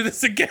trying to do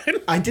this again?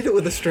 I did it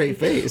with a straight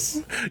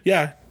face.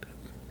 Yeah.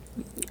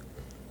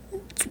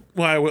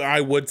 Well,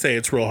 I would say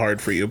it's real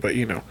hard for you, but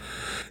you know,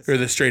 you're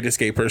the straightest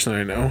gay person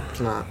I know.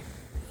 It's not.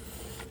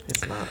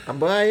 It's not.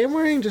 But I am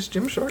wearing just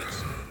gym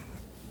shorts.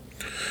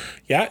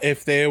 Yeah,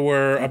 if they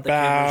were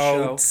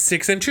about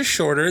 6 inches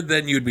shorter,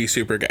 then you'd be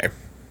super gay.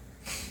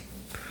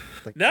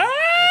 No!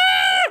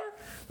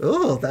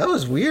 Oh, that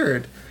was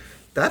weird.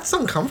 That's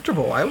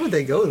uncomfortable. Why would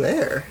they go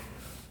there?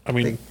 I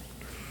mean...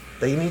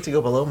 They need to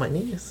go below my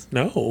knees.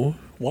 No.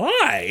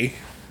 Why?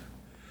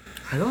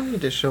 I don't need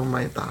to show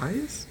my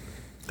thighs.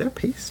 They're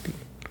pasty.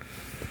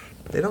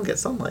 They don't get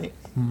sunlight.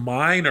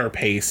 Mine are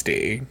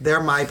pasty.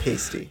 They're my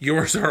pasty.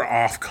 Yours are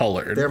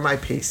off-colored. They're my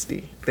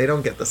pasty. They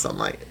don't get the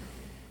sunlight.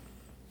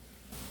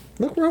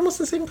 Look, we're almost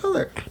the same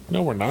color.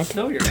 No, we're not.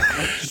 No, you're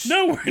not.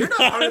 No, we're You're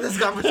not part of this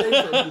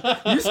conversation.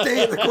 You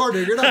stay in the corner.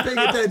 You're not paying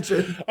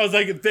attention. I was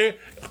like,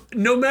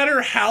 no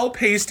matter how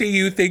pasty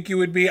you think you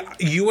would be,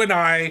 you and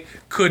I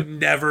could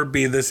never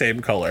be the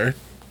same color.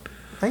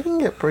 I can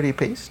get pretty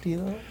pasty,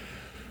 though.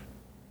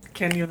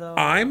 Can you, though?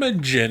 I'm a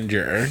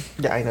ginger.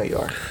 Yeah, I know you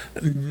are.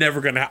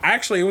 Never gonna...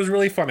 Actually, it was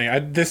really funny.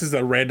 This is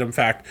a random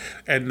fact,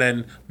 and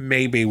then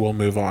maybe we'll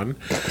move on.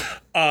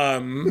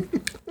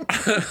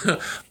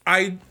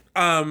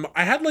 I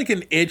had like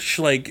an itch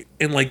like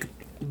in like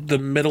the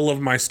middle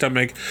of my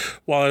stomach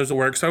while I was at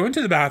work. So I went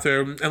to the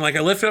bathroom and like I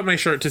lifted up my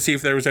shirt to see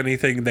if there was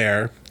anything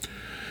there.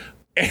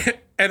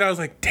 And I was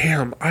like,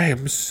 damn, I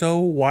am so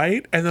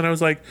white. And then I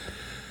was like,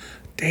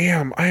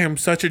 damn, I am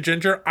such a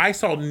ginger. I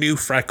saw new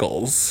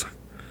freckles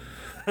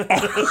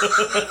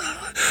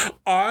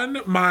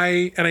on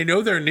my, and I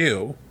know they're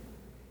new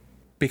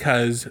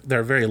because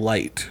they're very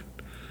light,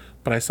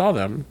 but I saw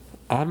them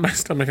on my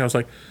stomach. I was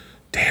like,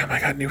 damn, I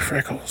got new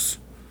freckles.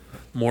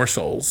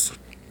 Morsels.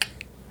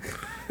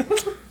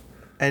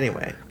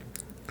 Anyway.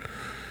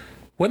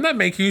 Wouldn't that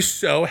make you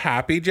so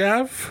happy,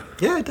 Jeff?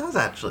 Yeah, it does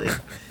actually.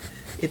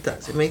 It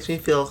does. It makes me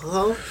feel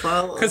so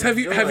full. Because have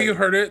you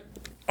heard it?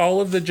 All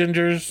of the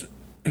gingers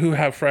who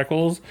have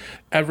freckles,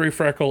 every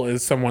freckle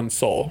is someone's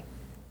soul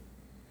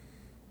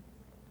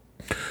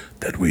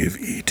that we have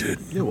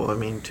eaten. Yeah, well, I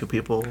mean, 2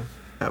 people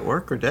at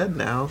work are dead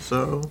now,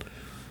 so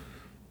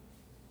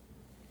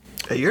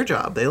at your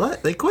job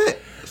they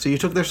quit. So you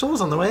took their souls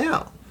on the way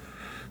out.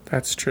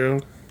 That's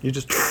true. You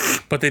just...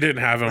 But they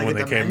didn't have them like when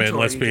they came in,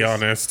 let's be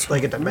honest.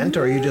 Like a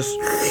Dementor, you just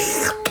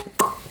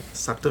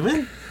sucked them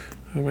in.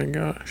 Oh my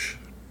gosh.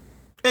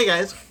 Hey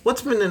guys,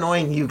 what's been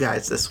annoying you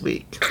guys this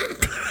week?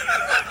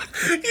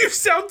 You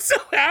sound so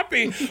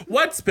happy.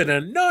 What's been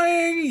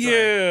annoying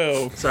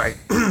you? Sorry.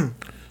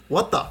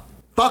 What the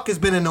fuck has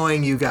been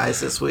annoying you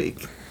guys this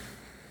week?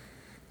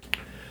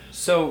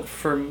 So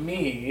for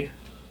me,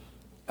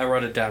 I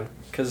wrote it down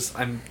because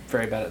I'm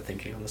very bad at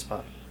thinking on the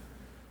spot.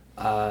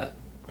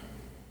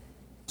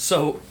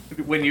 So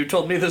when you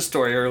told me this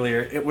story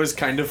earlier, it was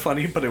kind of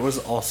funny, but it was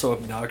also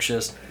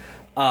obnoxious.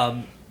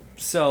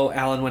 So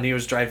Alan, when he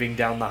was driving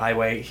down the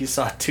highway, he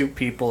saw two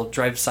people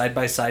drive side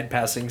by side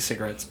passing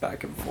cigarettes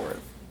back and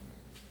forth.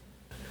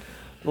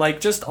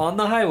 Like, just on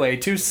the highway,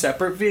 two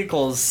separate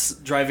vehicles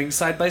driving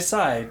side by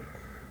side,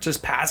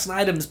 just passing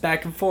items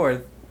back and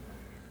forth.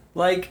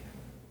 Like,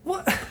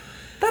 what?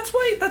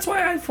 That's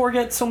why I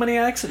forget so many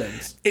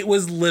accidents. It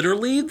was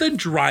literally the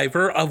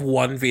driver of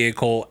one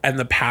vehicle and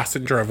the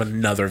passenger of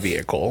another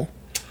vehicle.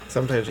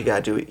 Sometimes you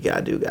gotta do what you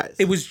gotta do, guys.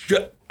 It was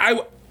just...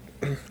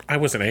 I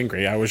wasn't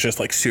angry. I was just,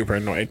 like, super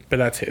annoyed. But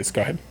that's his.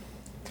 Go ahead.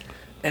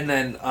 And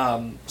then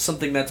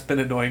something that's been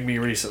annoying me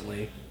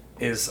recently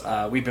is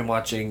we've been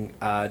watching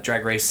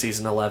Drag Race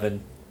Season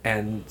 11,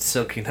 and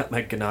Silky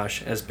Nutmeg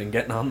Ganache has been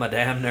getting on my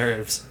damn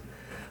nerves.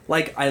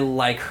 Like, I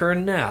like her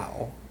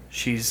now.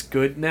 She's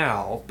good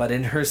now, but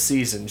in her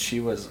season, she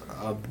was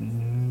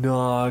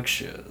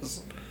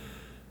obnoxious.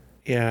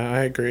 Yeah,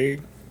 I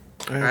agree.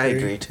 I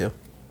agree too.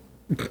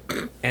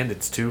 And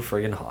it's too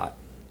friggin' hot.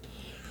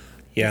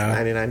 Yeah.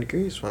 99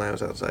 degrees when I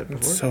was outside before.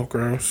 It's so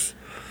gross.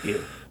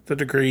 Ew. The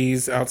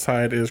degrees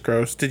outside is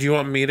gross. Did you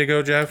want me to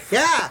go, Jeff?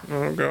 Yeah!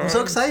 Oh, God. I'm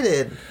so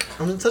excited.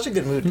 I'm in such a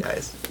good mood,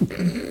 guys.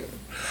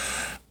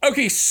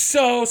 Okay,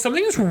 so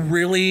something that's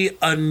really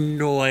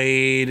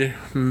annoyed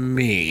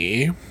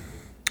me.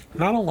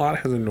 Not a lot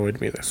has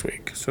annoyed me this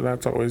week, so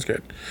that's always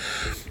good.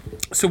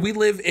 So we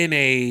live in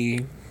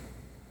a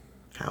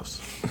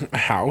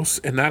house,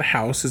 and that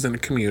house is in a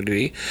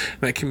community.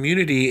 And that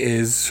community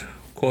is,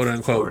 quote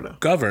unquote, Florida.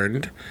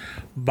 governed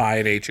by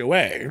an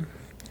HOA.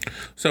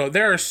 So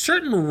there are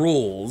certain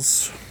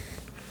rules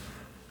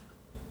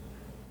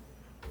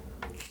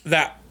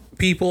that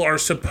people are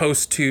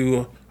supposed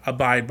to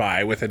abide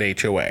by with an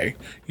HOA.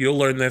 You'll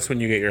learn this when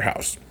you get your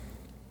house.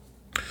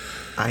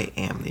 I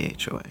am the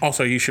HOA.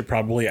 Also, you should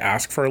probably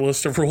ask for a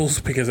list of rules,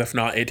 because if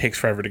not, it takes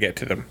forever to get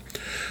to them.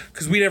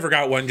 Because we never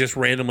got one just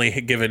randomly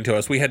given to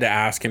us. We had to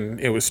ask, and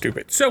it was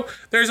stupid. So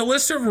there's a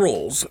list of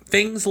rules.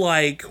 Things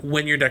like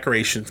when your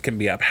decorations can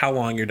be up, how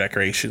long your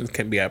decorations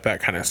can be up, that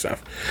kind of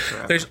stuff.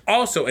 Forever. There's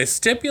also a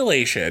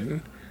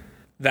stipulation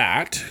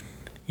that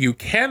you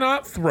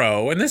cannot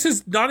throw, and this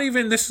is not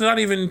even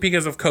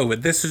because of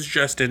COVID. This is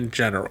just in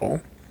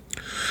general.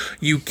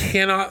 You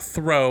cannot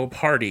throw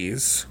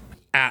parties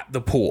at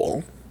the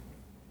pool.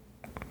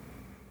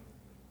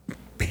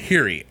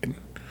 Period.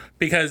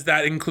 Because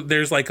that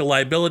there's like a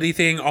liability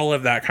thing, all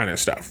of that kind of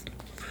stuff.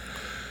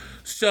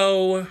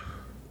 So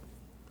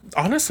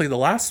honestly, the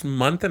last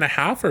month and a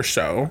half or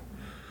so,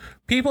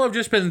 people have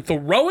just been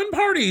throwing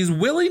parties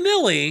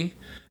willy-nilly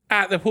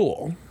at the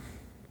pool.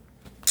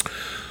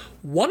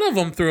 One of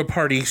them threw a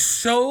party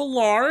so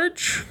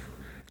large,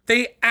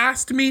 they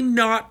asked me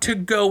not to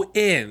go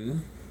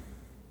in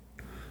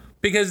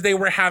because they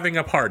were having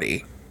a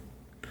party.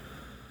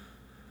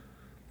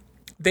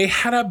 They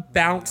had a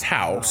bounce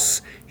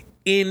house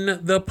in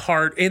the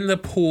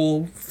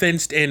pool,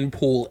 fenced in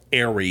pool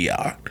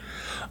area.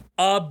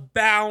 A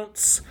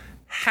bounce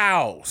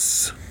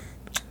house.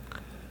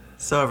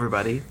 So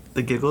everybody,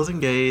 the Giggles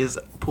and Gays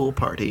pool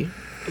party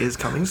is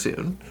coming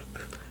soon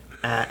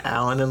at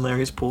Alan and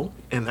Larry's pool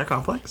in their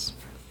complex.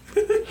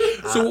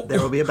 So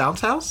There will be a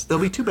bounce house.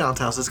 There'll be two bounce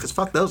houses because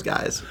fuck those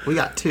guys. We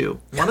got two.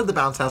 One of the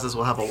bounce houses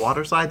will have a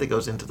water slide that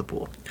goes into the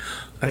pool.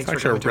 that's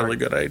actually a really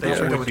good idea. Thanks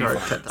for coming to our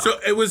TED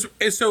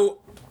Talk. So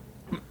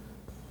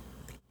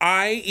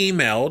I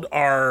emailed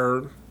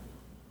our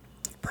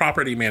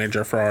property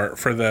manager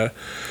for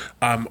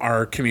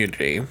our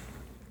community,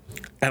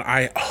 and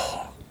I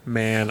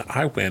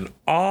went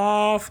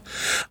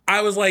off.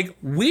 I was like,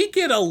 we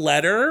get a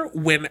letter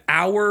when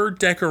our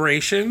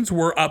decorations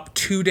were up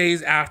 2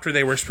 days after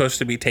they were supposed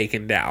to be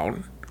taken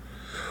down.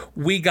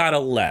 We got a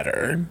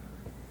letter.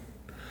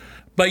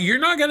 But you're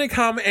not going to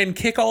come and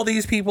kick all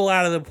these people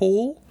out of the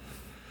pool?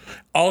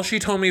 All she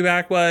told me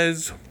back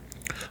was,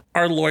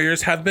 our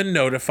lawyers have been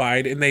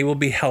notified and they will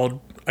be held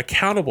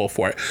accountable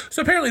for it.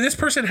 So apparently this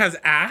person has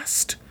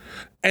asked,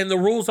 and the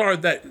rules are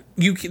that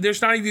you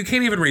can't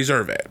even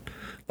reserve it.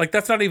 Like,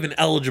 that's not even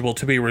eligible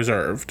to be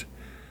reserved.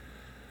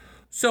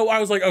 So I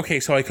was like, okay,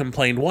 so I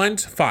complained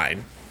once,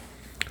 fine.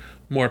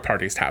 More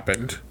parties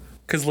happened.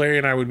 Because Larry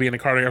and I would be in a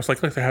car, and I was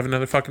like, look, they're having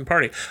another fucking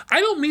party. I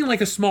don't mean like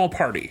a small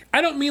party.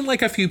 I don't mean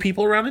like a few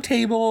people around a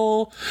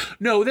table.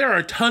 No, there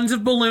are tons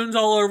of balloons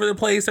all over the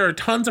place. There are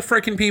tons of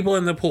freaking people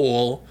in the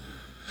pool.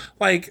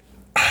 Like,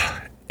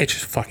 it's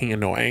just fucking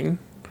annoying.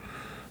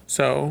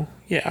 So,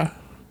 yeah,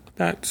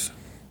 that's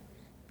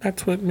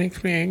what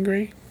makes me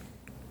angry.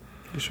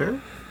 You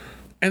sure?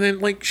 And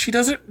then, like,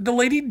 the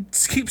lady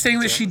keeps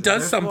saying that she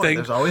does something.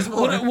 There's always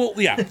more. Well,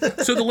 yeah.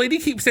 So the lady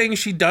keeps saying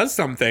she does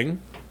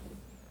something,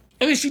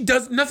 and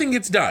then nothing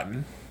gets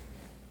done.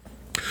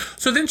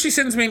 So then she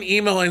sends me an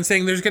email and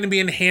saying there's going to be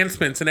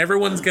enhancements and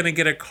everyone's going to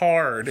get a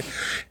card,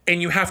 and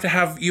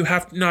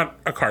not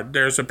a card,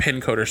 there's a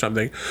PIN code or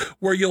something,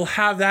 where you'll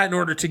have that in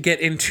order to get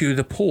into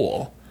the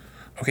pool.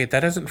 Okay, that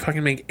doesn't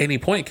fucking make any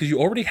point, because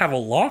you already have a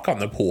lock on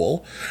the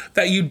pool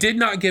that you did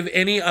not give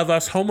any of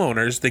us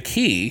homeowners the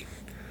key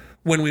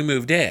when we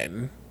moved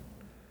in.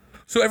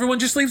 So everyone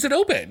just leaves it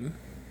open.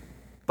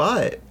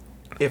 But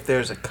if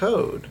there's a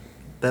code,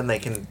 then they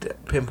can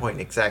pinpoint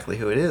exactly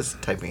who it is,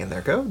 typing in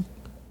their code.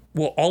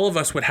 Well, all of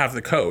us would have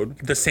the code,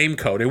 the same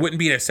code. It wouldn't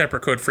be a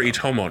separate code for each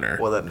homeowner.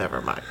 Well, then never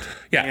mind.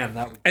 Yeah.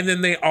 Man, and then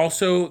they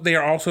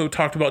are also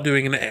talked about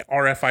doing an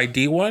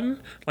RFID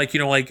one. Like,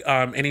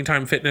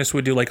 Anytime Fitness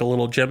would do like a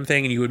little gym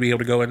thing and you would be able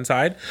to go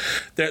inside.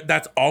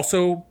 That's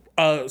also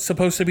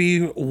supposed to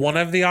be one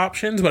of the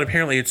options, but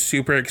apparently it's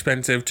super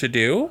expensive to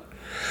do.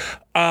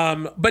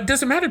 But it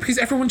doesn't matter because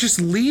everyone just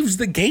leaves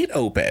the gate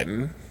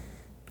open.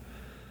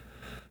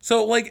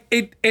 So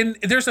and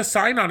there's a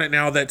sign on it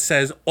now that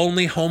says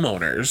only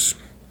homeowners.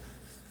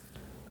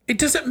 It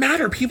doesn't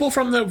matter. People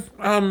from the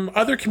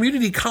other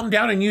community come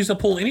down and use the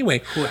pool anyway.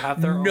 Who have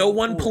their own No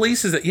one pool.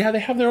 polices it. Yeah, they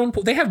have their own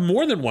pool. They have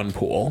more than one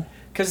pool.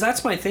 Because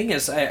that's my thing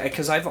is,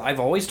 because I've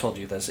always told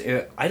you this.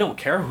 I don't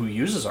care who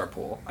uses our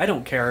pool. I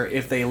don't care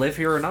if they live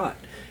here or not.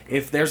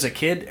 If there's a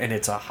kid and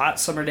it's a hot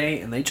summer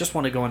day and they just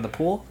want to go in the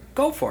pool,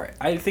 go for it.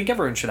 I think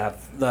everyone should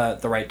have the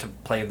right to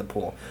play in the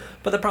pool.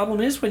 But the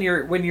problem is when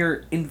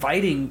you're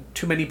inviting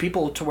too many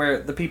people to where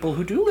the people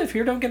who do live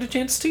here don't get a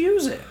chance to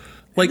use it.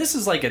 Like, this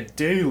is like a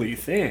daily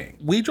thing.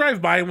 We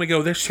drive by and we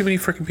go, there's too many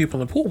freaking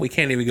people in the pool. We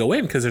can't even go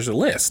in because there's a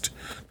list.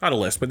 Not a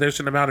list, but there's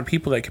an amount of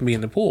people that can be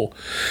in the pool.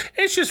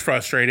 It's just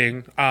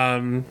frustrating.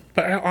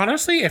 But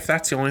honestly, if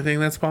that's the only thing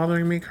that's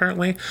bothering me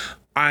currently,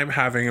 I'm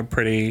having a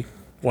pretty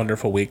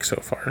wonderful week so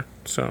far.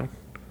 So,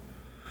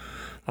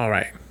 all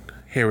right,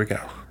 here we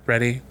go.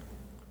 Ready?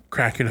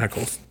 Crack your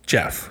knuckles.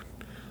 Jeff,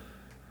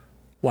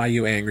 why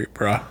you angry,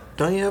 bruh?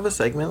 Don't you have a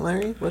segment,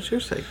 Larry? What's your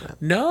segment?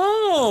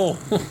 No.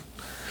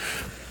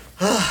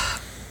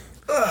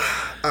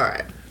 All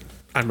right.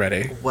 I'm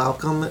ready.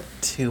 Welcome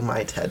to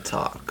my TED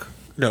Talk.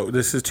 No,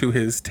 this is to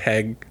his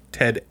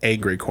Ted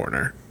Angry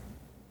Corner.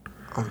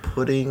 I'm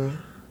putting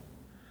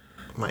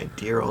my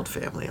dear old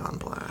family on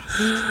blast.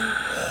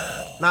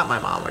 Not my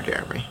mom or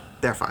Jeremy.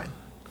 They're fine.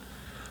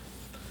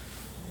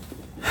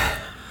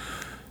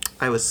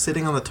 I was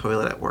sitting on the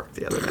toilet at work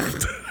the other day.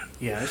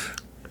 Yes.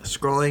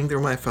 Scrolling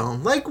through my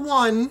phone like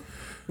one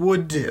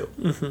would do.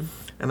 Mm-hmm.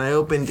 And I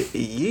opened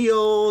ye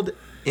old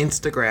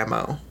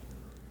Instagram-o.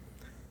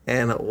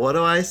 And what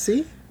do I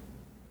see?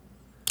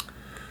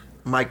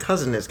 My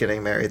cousin is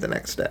getting married the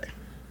next day.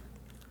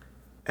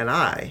 And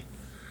I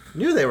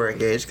knew they were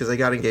engaged because they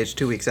got engaged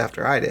 2 weeks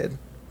after I did.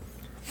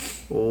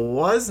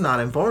 Was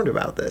not informed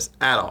about this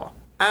at all.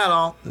 At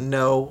all.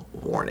 No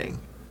warning.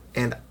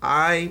 And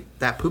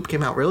that poop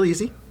came out real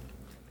easy.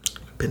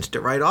 Pinched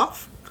it right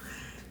off.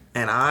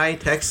 And I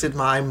texted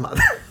my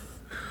mother.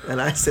 And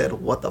I said,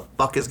 what the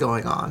fuck is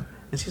going on?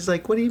 And she's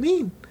like, what do you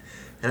mean?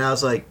 And I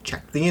was like,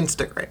 check the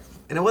Instagram.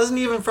 And it wasn't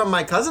even from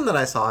my cousin that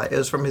I saw it. It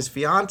was from his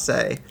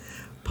fiance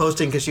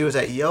posting because she was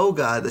at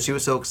yoga that she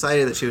was so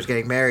excited that she was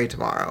getting married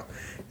tomorrow.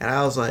 And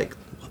I was like,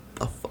 what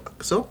the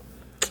fuck? So,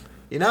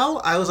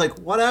 I was like,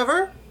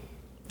 whatever.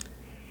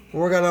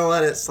 We're going to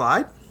let it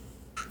slide.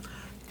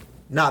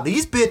 Now,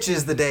 these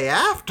bitches the day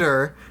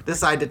after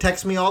decide to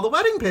text me all the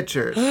wedding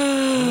pictures.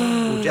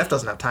 Ooh, Jeff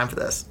doesn't have time for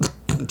this.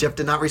 Jeff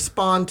did not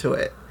respond to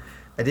it.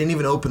 I didn't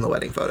even open the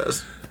wedding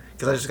photos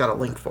because I just got a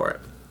link for it.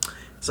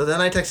 So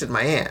then I texted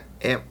my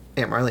Aunt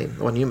Marlene,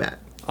 the one you met.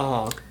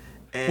 Uh-huh.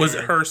 Was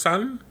it her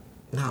son?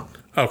 No.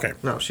 Okay.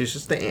 No, she's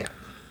just the aunt.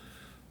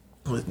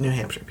 With New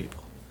Hampshire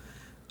people.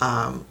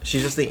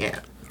 She's just the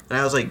aunt. And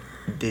I was like,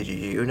 did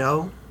you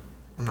know?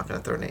 I'm not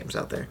going to throw names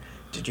out there.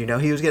 Did you know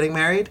he was getting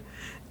married?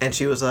 And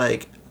she was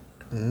like,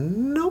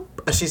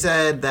 nope. She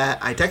said that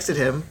I texted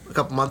him a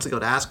couple months ago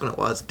to ask when it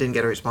was. Didn't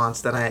get a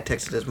response. Then I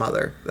texted his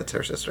mother. That's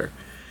her sister.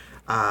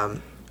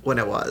 When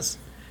it was.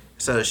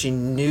 So she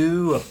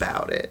knew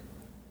about it.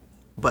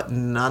 But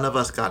none of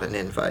us got an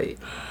invite.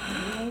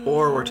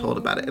 Or were told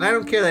about it. And I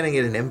don't care that I didn't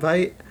get an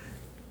invite.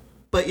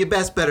 But you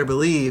best better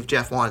believe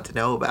Jeff wanted to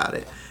know about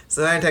it.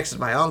 So then I texted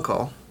my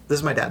uncle. This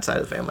is my dad's side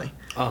of the family.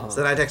 Uh-huh.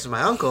 So then I texted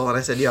my uncle and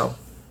I said, yo,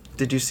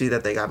 did you see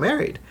that they got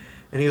married?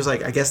 And he was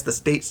like, I guess the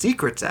state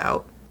secret's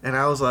out. And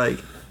I was like,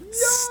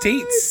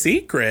 State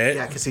secret?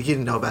 yeah, because he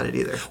didn't know about it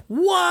either.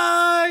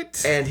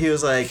 What? And he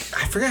was like,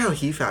 I forget how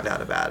he found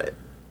out about it.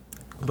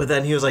 But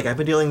then he was like, I've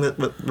been dealing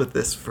with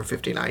this for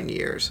 59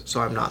 years, so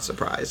I'm not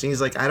surprised. And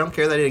he's like, I don't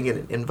care that I didn't get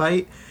an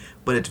invite,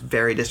 but it's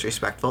very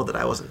disrespectful that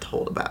I wasn't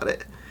told about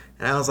it.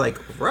 And I was like,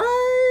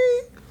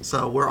 right?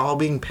 So we're all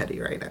being petty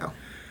right now.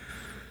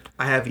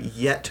 I have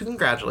yet to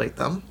congratulate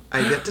them.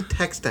 I have yet to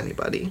text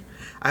anybody.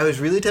 I was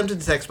really tempted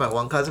to text my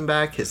one cousin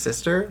back, his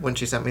sister, when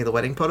she sent me the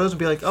wedding photos and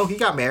be like, oh, he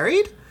got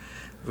married?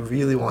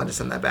 Really wanted to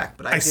send that back.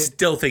 But I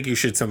still think you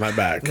should send that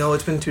back. No,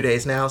 it's been 2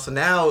 days now, so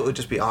now it would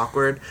just be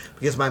awkward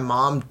because my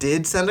mom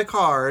did send a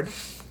card,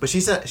 but she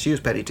was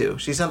petty too.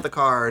 She sent the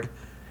card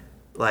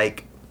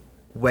like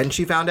when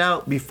she found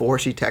out, before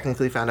she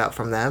technically found out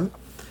from them.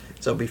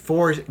 So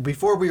before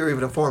we were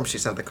even informed, she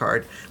sent the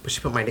card, but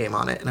she put my name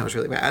on it, and I was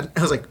really mad.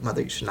 I was like,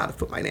 Mother, you should not have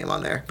put my name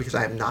on there because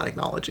I am not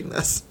acknowledging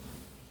this.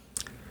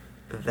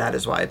 That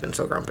is why I've been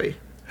so grumpy.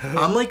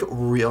 I'm like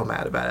real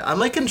mad about it. I'm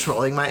like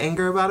controlling my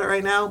anger about it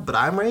right now, but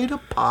I'm ready to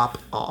pop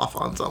off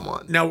on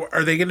someone. Now,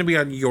 are they going to be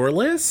on your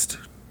list?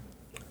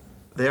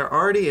 They're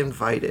already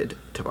invited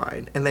to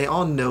mine, and they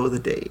all know the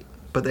date.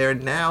 but they are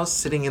now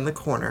sitting in the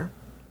corner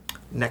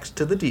next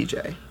to the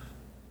DJ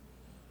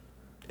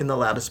in the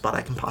loudest spot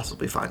I can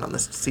possibly find on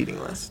this seating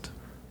list.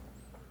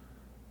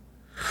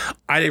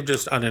 I'd have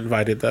just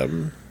uninvited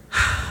them.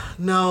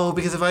 No,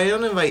 because if I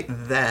don't invite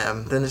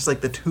them, then it's like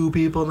the two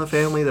people in the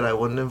family that I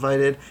wouldn't have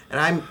invited. And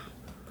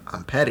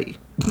I'm petty,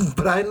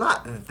 but I'm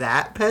not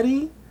that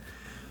petty.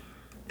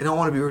 I don't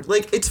want to be rude.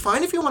 Like, it's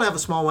fine if you want to have a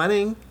small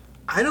wedding.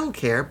 I don't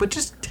care, but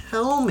just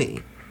tell me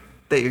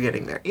that you're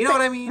getting married. You know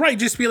what I mean? Right,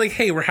 just be like,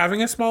 hey, we're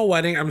having a small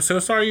wedding. I'm so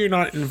sorry you're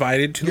not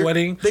invited to the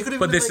wedding,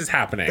 but this is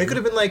happening. They could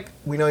have been like,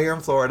 we know you're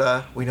in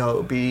Florida. We know it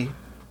would be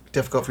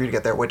difficult for you to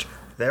get there, which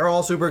they're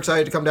all super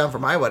excited to come down for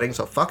my wedding,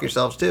 so fuck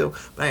yourselves too.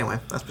 But anyway,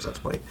 that's besides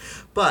the point.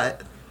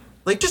 But,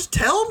 like, just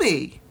tell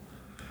me.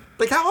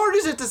 Like, how hard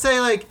is it to say,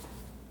 like,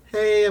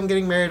 hey, I'm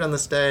getting married on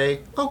this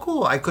day. Oh,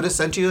 cool. I could have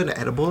sent you an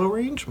edible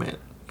arrangement.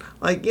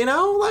 Like, you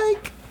know,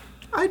 like,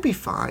 I'd be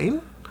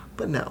fine.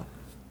 But no.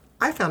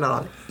 I found out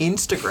on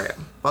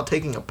Instagram while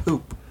taking a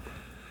poop.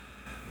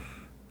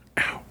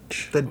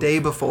 Ouch. The day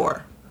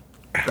before.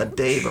 The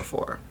day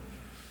before.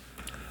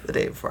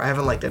 I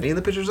haven't liked any of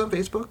the pictures on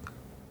Facebook.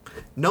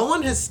 No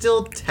one has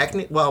still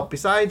well,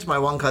 besides my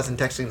one cousin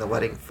texting the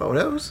wedding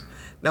photos,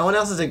 no one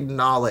else has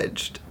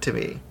acknowledged to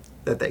me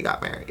that they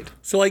got married.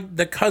 So, like,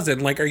 the cousin,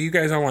 like, are you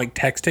guys on, like,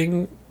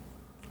 texting?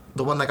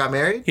 The one that got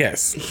married?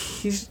 Yes.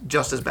 He's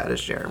just as bad as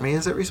Jeremy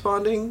is at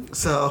responding,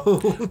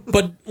 so...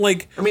 But,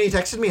 like... I mean, he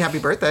texted me happy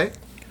birthday.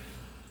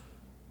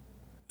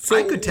 So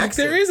I could text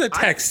there him. is a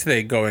text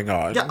thing going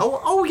on. Yeah,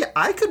 oh, yeah,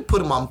 I could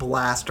put him on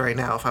blast right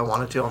now if I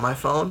wanted to on my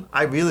phone.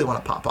 I really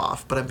want to pop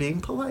off, but I'm being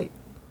polite.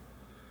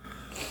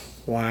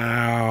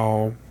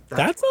 Wow.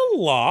 That's a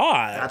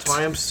lot. That's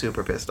why I'm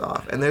super pissed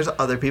off. And there's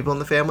other people in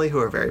the family who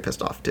are very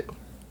pissed off, too.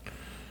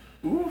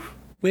 Oof.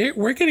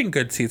 We're getting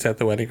good seats at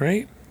the wedding,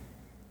 right?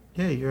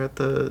 Yeah, you're at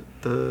the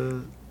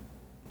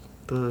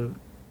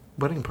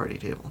wedding party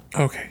table.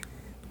 Okay.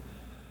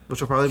 Which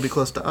will probably be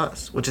close to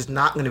us, which is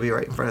not going to be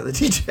right in front of the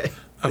DJ.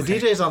 The Okay.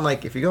 DJ's on,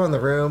 like, if you go in the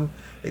room,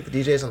 like, the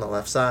DJ's on the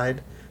left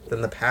side,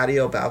 then the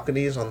patio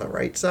balconies on the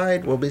right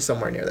side will be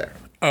somewhere near there.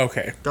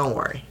 Okay. Don't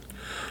worry.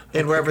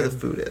 And wherever the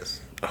food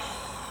is.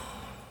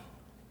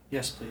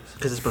 Yes, please.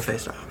 Because it's buffet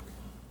style.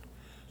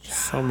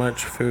 So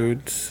much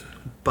food.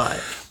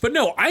 But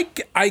no, I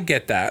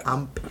get that.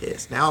 I'm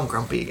pissed. Now I'm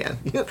grumpy again.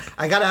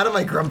 I got out of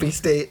my grumpy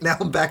state. Now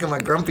I'm back in my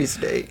grumpy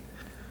state.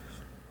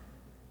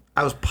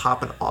 I was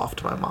popping off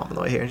to my mom on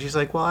the way here, and she's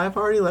like, well, I've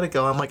already let it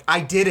go. I'm like,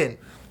 I didn't.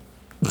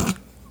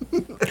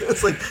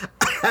 It's like,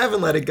 I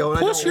haven't let it go. And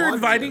Plus, I don't you're want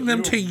inviting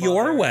them to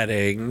your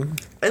wedding.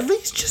 At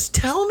least just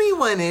tell me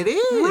when it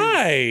is.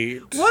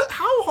 Right. What?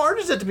 How hard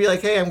is it to be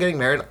like, hey, I'm getting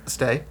married.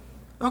 Stay.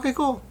 Okay,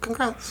 cool.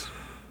 Congrats.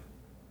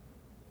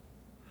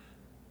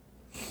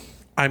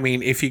 I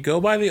mean, if you go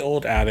by the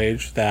old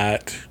adage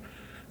that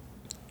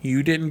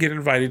you didn't get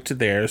invited to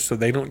theirs, so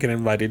they don't get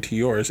invited to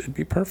yours, it'd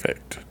be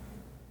perfect.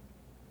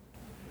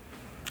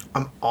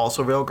 I'm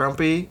also real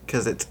grumpy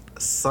because it's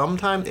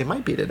sometime, it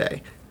might be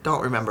today.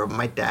 Don't remember.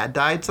 My dad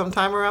died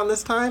sometime around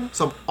this time,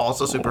 so I'm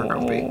also super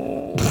grumpy.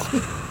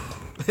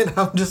 And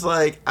I'm just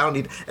like, I don't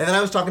need. And then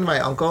I was talking to my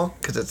uncle,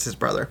 because it's his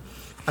brother,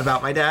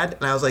 about my dad.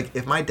 And I was like,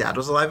 if my dad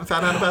was alive and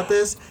found out about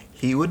this,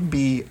 he would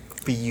be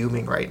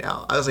fuming right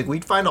now. I was like,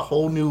 we'd find a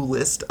whole new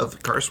list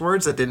of curse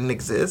words that didn't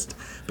exist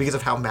because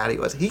of how mad he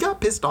was. He got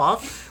pissed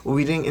off when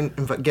we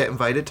didn't get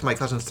invited to my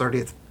cousin's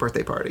 30th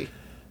birthday party.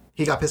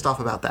 He got pissed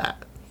off about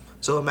that.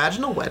 So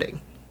imagine a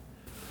wedding.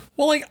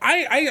 Well, like,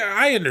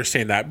 I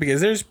understand that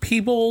because there's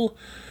people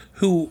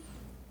who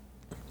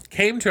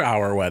came to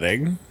our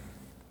wedding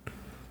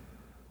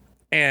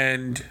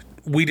and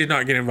we did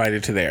not get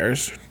invited to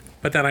theirs.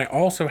 But then I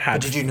also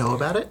had... But did you know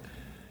about it?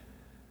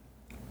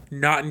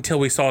 Not until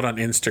we saw it on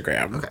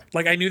Instagram. Okay.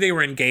 Like, I knew they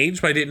were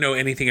engaged, but I didn't know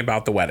anything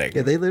about the wedding.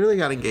 Yeah, they literally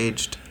got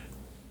engaged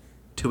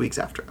 2 weeks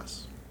after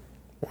us.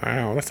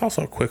 Wow, that's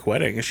also a quick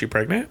wedding. Is she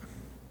pregnant?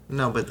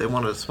 No, but they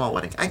wanted a small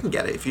wedding. I can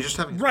get it. If you just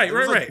have... Right.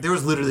 There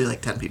was literally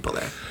like 10 people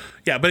there.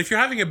 Yeah, but if you're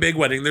having a big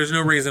wedding, there's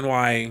no reason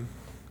why...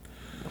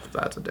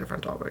 That's a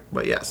different topic,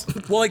 but yes.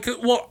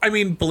 Well, I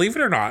mean, believe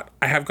it or not,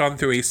 I have gone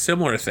through a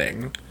similar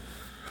thing.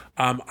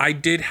 I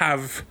did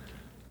have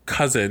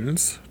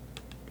cousins.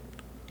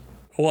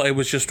 Well, it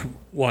was just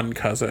one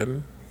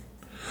cousin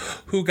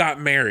who got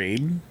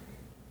married,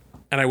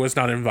 and I was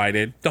not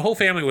invited. The whole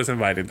family was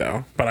invited,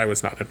 though, but I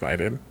was not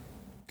invited.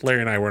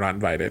 Larry and I were not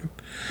invited.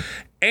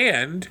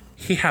 And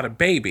he had a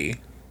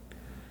baby,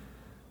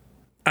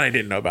 and I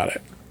didn't know about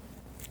it.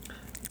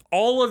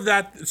 All of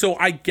that, so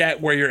I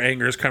get where your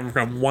anger is coming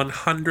from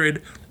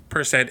 100%,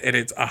 and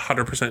it's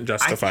 100%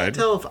 justified. I can't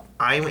tell if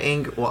I'm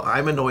angry. Well,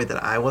 I'm annoyed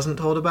that I wasn't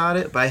told about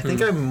it, but I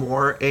think I'm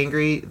more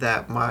angry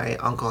that my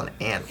uncle and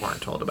aunt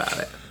weren't told about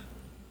it.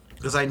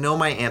 Because I know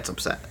my aunt's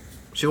upset.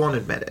 She won't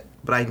admit it,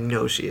 but I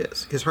know she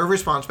is. Because her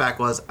response back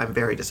was, I'm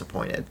very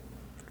disappointed.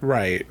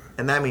 Right.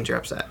 And that means you're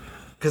upset.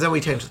 Because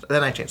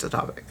then I changed the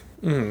topic.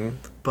 Mm-hmm.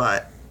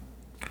 But...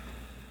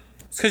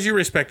 It's because you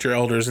respect your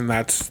elders, and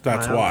that's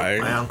why.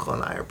 My uncle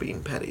and I are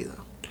being petty,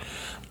 though.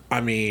 I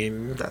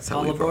mean, That's how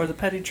All we aboard roll. the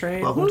petty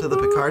train. Welcome to the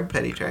Picard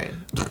petty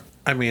train.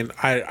 I mean,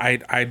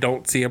 I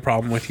don't see a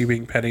problem with you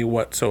being petty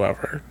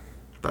whatsoever.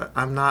 But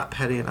I'm not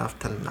petty enough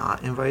to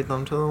not invite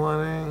them to the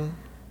wedding.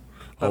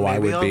 But Oh, I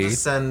maybe would I'll be.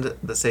 just send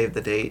the save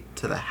the date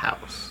to the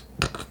house.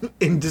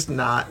 And just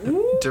not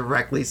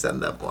directly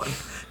send them one.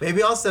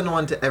 Maybe I'll send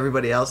one to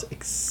everybody else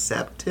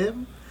except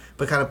him,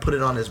 but kind of put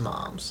it on his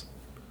mom's.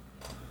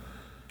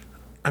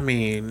 I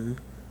mean,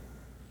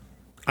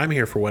 I'm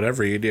here for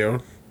whatever you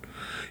do.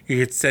 You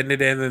could send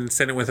it in and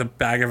send it with a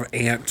bag of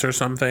ants or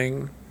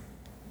something.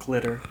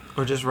 Glitter.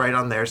 Or just write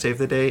on there save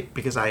the date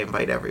because I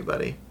invite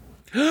everybody.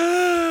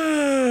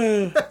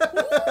 Oh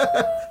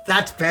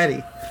That's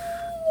petty.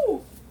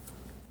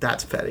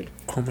 That's petty.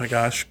 my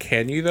gosh,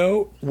 can you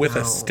though? With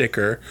No. a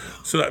sticker.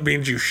 So that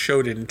means you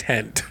showed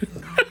intent.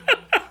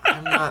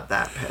 I'm not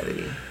that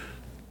petty.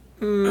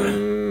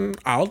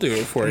 I'll do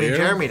it for I mean, you.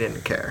 Jeremy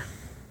didn't care.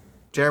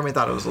 Jeremy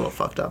thought it was a little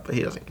fucked up, but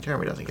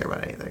Jeremy doesn't care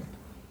about anything.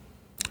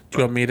 Do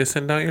you want me to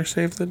send out your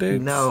save the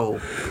dates? No,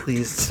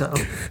 please no.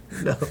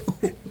 No.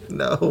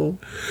 No.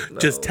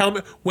 Just tell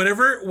me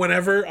whenever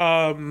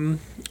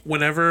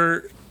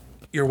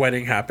your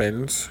wedding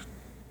happens.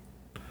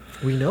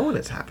 We know when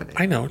it's happening.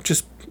 I know.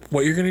 Just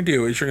what you're gonna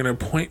do is you're gonna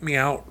point me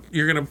out.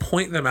 You're gonna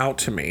point them out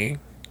to me.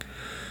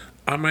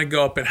 I'm gonna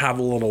go up and have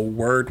a little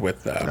word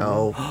with them.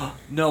 No.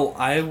 No,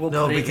 I will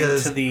No, put it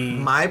because into the.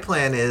 my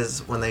plan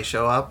is when they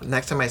show up,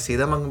 next time I see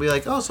them, I'm going to be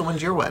like, oh, so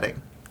when's your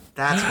wedding?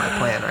 That's my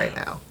plan right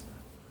now.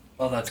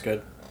 Oh, that's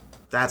good.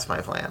 That's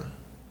my plan.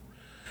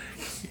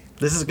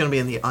 This is going to be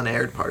in the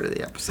unaired part of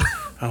the episode.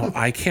 Oh,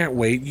 I can't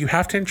wait. You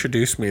have to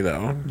introduce me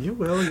though. You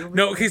will. You'll be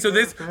No, okay.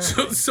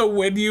 So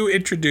when you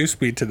introduce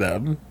me to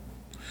them,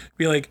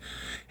 be like,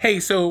 hey,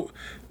 so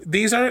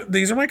these are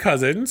my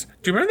cousins.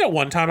 Do you remember that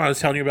one time I was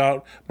telling you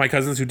about my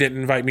cousins who didn't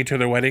invite me to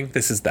their wedding?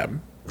 This is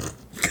them.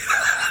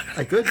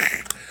 I could.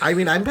 I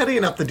mean, I'm petty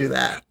enough to do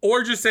that.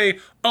 Or just say,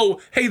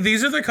 oh, hey,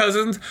 these are the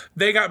cousins.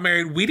 They got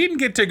married. We didn't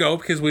get to go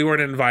because we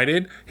weren't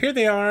invited. Here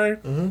they are.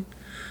 Mm-hmm.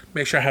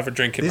 Make sure I have a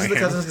drink in These my are the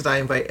hand. cousins because I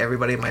invite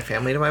everybody in my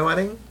family to my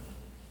wedding.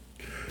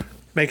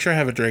 Make sure I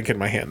have a drink in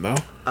my hand, though.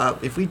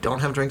 If we don't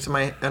have drinks in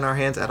our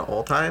hands at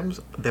all times,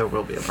 there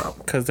will be a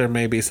problem. Because there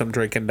may be some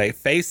drink in their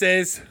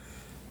faces.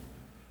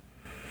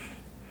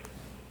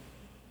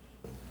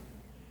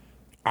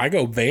 I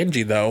go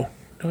Vanjie, though.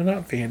 No,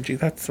 not Vanjie.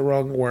 That's the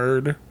wrong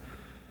word.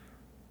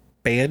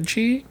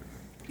 Banshee?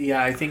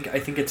 Yeah, I think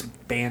it's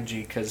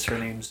Banji because her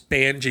name's.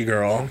 Banshee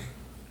girl.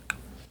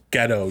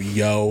 Ghetto,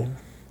 yo.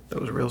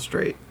 That was real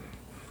straight.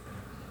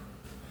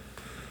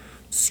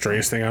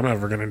 Straightest thing I'm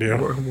ever going to do.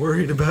 I'm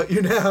worried about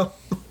you now.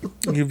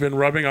 You've been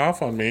rubbing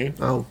off on me.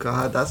 Oh,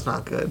 God, that's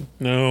not good.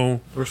 No.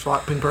 We're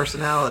swapping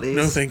personalities.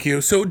 No, thank you.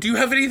 So, do you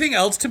have anything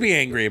else to be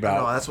angry No,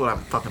 about? that's what I'm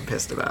fucking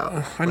pissed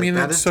about. I mean,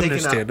 that that's is taking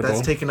understandable.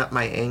 That's taking up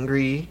my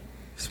angry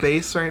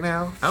space right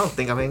now. I don't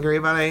think I'm angry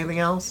about anything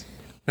else.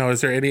 Now, is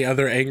there any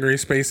other angry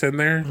space in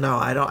there? No,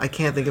 I don't. I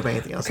can't think of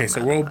anything else. Okay, I'm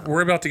so mad about.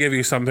 we're about to give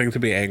you something to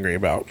be angry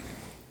about.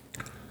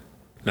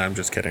 No, I'm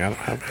just kidding. I don't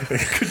have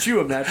anything. Could you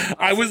imagine?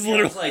 I was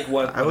literally like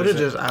what? I would have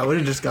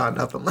just gotten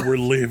up and left. We're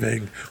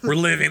leaving. We're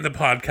leaving the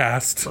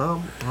podcast.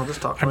 Well, I'll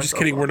just talk. To I'm just myself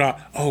kidding. We're while-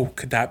 not. Oh,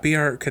 could that be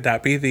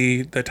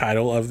the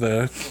title of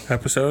the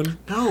episode?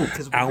 No,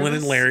 because Alan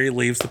and Larry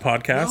leaves the No,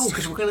 podcast.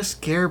 because we're gonna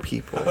scare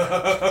people.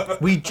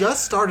 We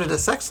just started a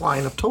sex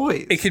line of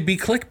toys. It could be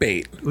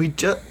clickbait.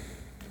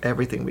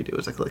 Everything we do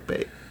is a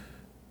clickbait.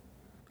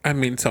 I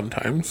mean,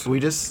 sometimes. We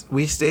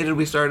stated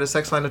we started a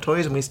sex line of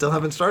toys and we still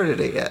haven't started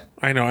it yet.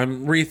 I know.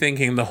 I'm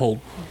rethinking the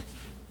whole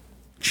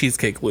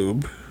cheesecake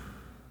lube.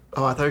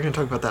 Oh, I thought you were gonna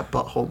talk about that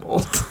butthole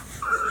mold.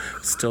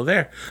 Still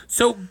there.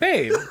 So,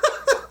 babe,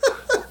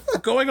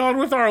 going on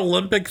with our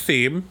Olympic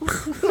theme,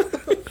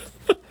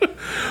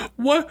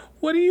 what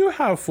do you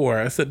have for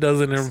us that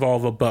doesn't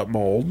involve a butt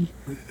mold?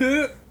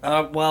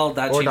 Well,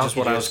 that Or changes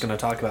what I donkey was juice. going to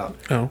talk about.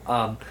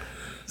 Oh,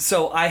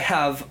 So I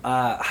have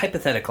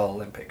hypothetical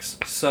Olympics.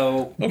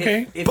 So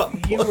Okay.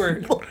 if you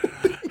were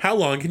how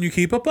long can you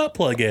keep a butt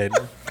plug in?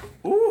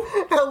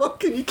 How long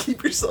can you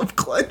keep yourself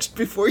clenched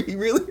before you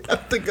really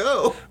have to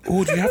go?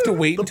 Ooh, do you have to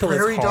wait The until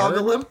prairie it's dog hard?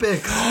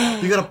 Olympics.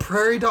 You got a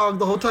prairie dog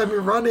the whole time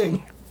you're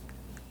running.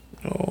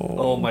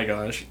 oh my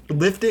gosh,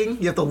 Lifting,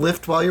 you have to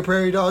lift while you're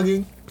prairie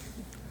dogging.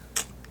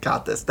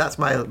 Got this. That's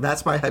my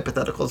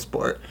hypothetical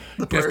sport.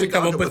 The You have to prairie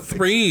come dog up with Olympics.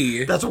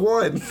 3. That's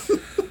one.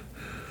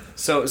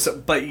 so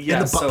but yeah,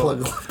 the butt so plug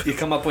Olympics. you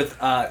come up with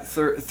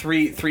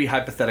three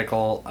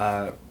hypothetical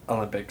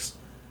Olympics.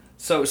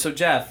 So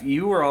Jeff,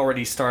 you were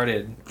already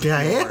started. Yeah,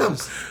 I am.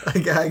 yours.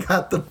 I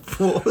got the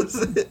what was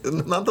it?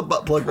 Not the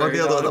butt plug one, Prairie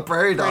the other one, dog- the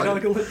prairie dog. Prairie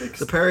dog Olympics?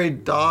 The prairie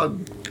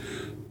dog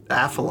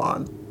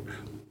athlon.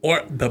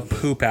 Or the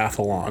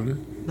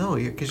poop-athlon. No,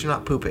 because you're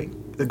not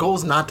pooping. The goal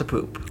is not to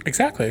poop.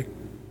 Exactly.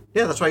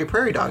 Yeah, that's why you're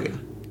prairie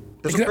dogging.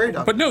 That's what prairie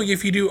dog. But no,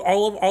 if you do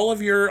all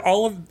of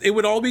it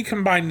would all be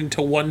combined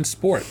into one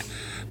sport.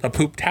 The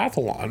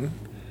poop-tathlon.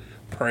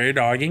 Prairie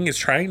dogging is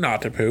trying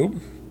not to poop.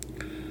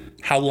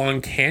 How long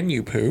can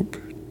you poop?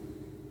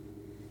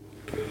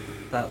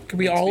 That Could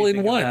be makes all me in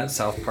think of one. That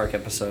South Park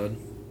episode.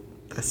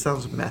 That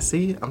sounds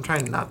messy. I'm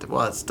trying not to.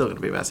 Well, it's still gonna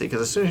be messy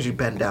because as soon as you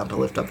bend down to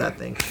lift up that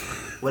thing,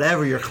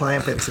 whatever you're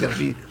clamping, it's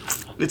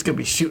gonna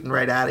be shooting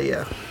right out of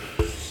you.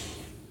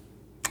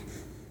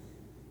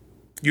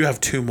 You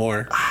have 2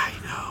 more. I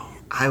know.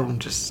 I'm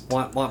just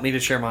Want me to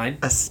share mine?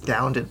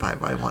 astounded by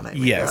my one. I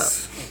made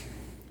Yes.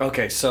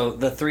 Okay, so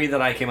the 3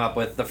 that I came up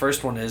with. The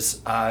first one is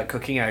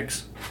cooking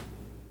eggs.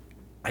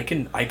 I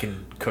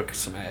can cook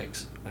some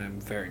eggs. I'm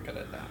very good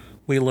at that.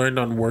 We learned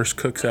on Worst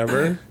Cooks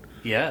Ever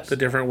Yes. the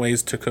different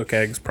ways to cook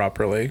eggs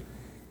properly.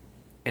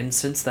 And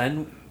since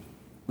then,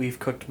 we've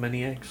cooked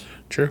many eggs.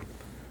 True.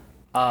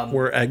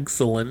 We're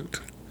excellent.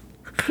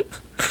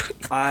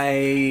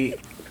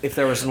 If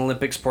there was an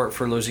Olympic sport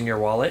for losing your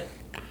wallet,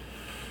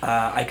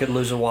 I could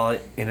lose a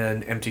wallet in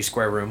an empty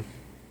square room.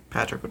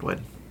 Patrick would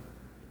win.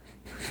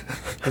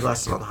 He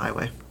lost it on the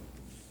highway.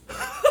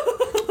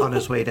 On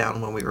his way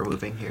down when we were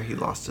moving here, he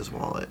lost his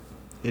wallet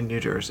in New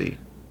Jersey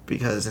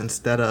because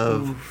instead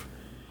of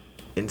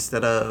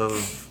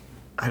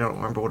I don't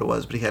remember what it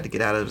was, but he had to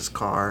get out of his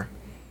car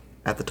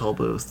at the toll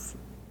booth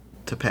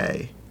to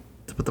pay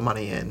to put the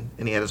money in,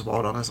 and he had his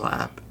wallet on his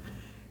lap.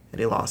 And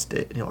he lost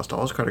it, and he lost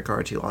all his credit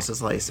cards, he lost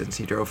his license,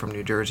 he drove from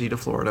New Jersey to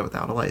Florida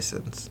without a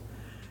license,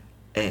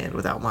 and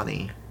without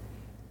money,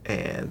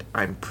 and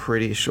I'm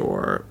pretty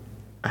sure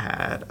I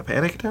had a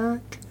panic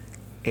attack,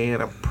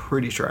 and I'm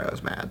pretty sure I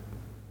was mad.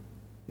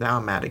 Now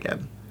I'm mad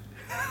again.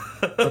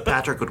 But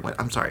Patrick would win.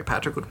 I'm sorry,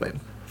 Patrick would win.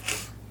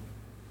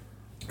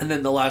 And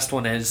then the last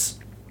one is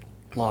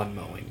lawn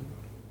mowing.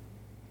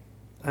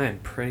 I am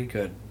pretty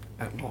good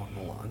at mowing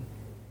the lawn.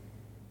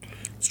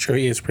 It's true,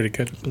 he is pretty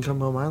good. You can come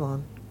mow my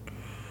lawn.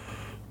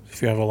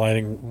 If you have a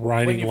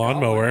riding you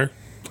lawnmower.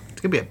 It's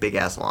gonna be a big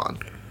ass lawn.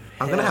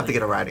 I'm gonna have to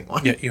get a riding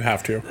one. Yeah, you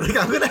have to. Like,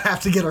 I'm gonna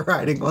have to get a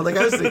riding one. Like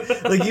I was thinking,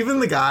 like even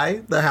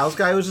the house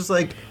guy was just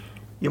like,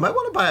 you might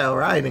want to buy a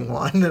riding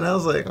one, and I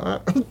was like,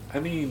 I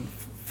mean,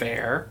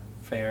 fair.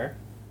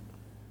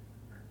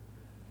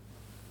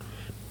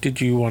 Did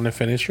you want to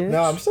finish yours?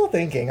 No, I'm still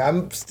thinking.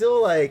 I'm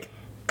still like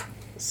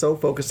so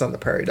focused on the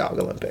Prairie Dog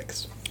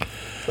Olympics.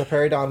 The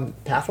Prairie Dog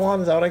Pathlon,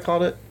 is that what I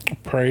called it?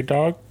 Prairie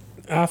Dog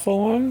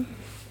Athlon?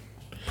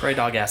 Prairie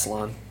Dog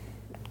Assalon.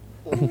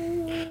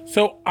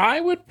 So I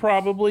would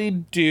probably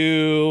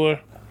do.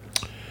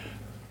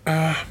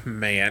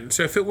 Man.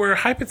 So if it were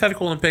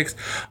hypothetical Olympics,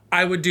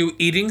 I would do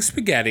eating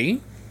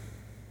spaghetti.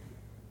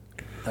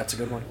 That's a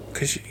good one.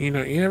 Because, you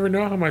never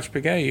know how much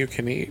spaghetti you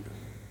can eat.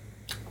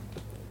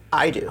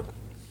 I do.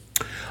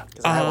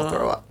 'Cause I will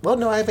throw up. Well,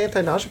 no, I have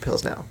anti-nausea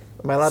pills now.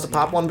 Am I allowed to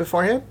pop one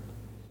beforehand?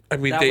 I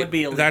mean, That would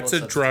be illegal that's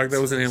a drug that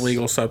was an substance.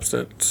 illegal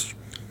substance.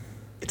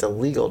 It's a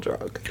legal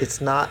drug.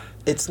 It's not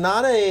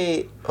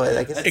a. Well,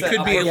 I guess It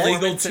could be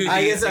illegal to.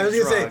 I guess I was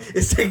gonna drug. say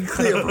it's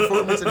technically a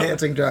performance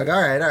enhancing drug.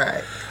 All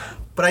right.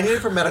 But I need it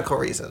for medical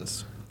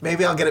reasons.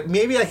 Maybe I'll get it.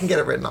 Maybe I can get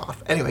it written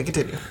off. Anyway,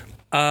 continue.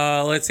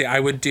 Let's see. I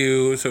would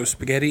do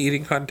spaghetti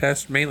eating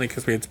contest mainly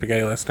because we had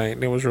spaghetti last night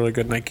and it was really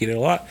good and I eat it a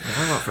lot.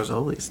 I want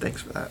Fazoli's.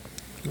 Thanks for that.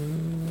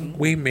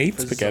 We made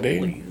spaghetti.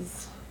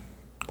 Fazoli's.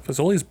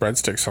 Fazoli's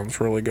breadstick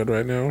sounds really good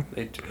right now.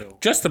 They do.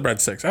 Just the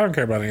breadsticks. I don't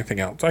care about anything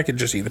else. I could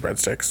just eat the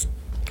breadsticks.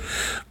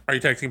 Are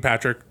you texting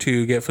Patrick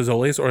to get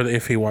Fazoli's or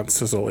if he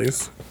wants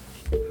Fazoli's?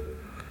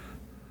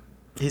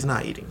 He's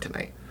not eating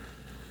tonight.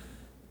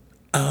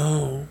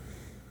 Oh,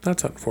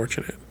 that's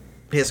unfortunate.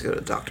 He has to go to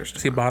the doctor's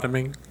Is he tomorrow.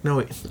 bottoming?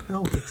 No.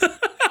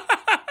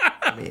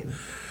 I mean,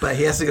 but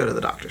he has to go to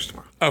the doctor's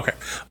tomorrow. Okay.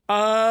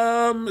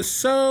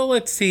 So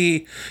let's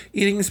see.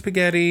 Eating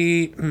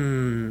spaghetti.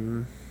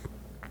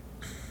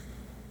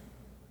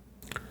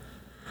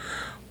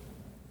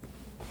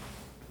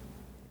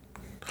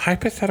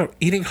 Hypothetical.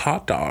 Eating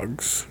hot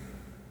dogs.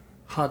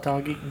 Hot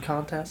dog eating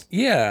contest?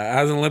 Yeah,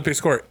 as an Olympic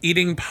sport.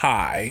 Eating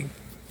pie.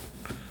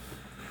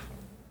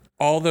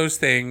 All those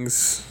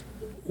things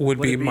would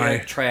Would be it be my.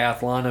 a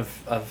triathlon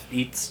of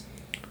eats?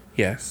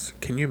 Yes.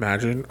 Can you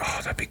imagine? Oh,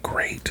 that'd be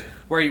great.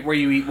 Where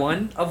you eat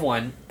one of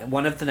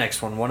the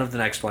next one, one of the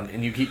next one,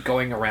 and you keep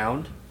going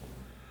around?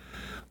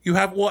 You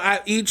have, well,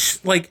 at each,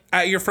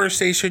 at your first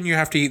station, you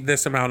have to eat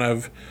this amount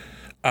of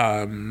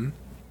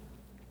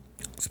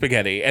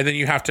spaghetti. And then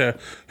you have to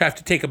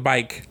take a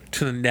bike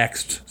to the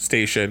next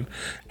station.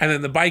 And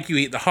then the bike, you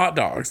eat the hot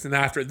dogs. And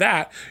after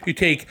that,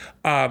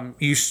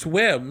 you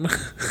swim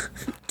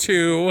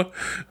to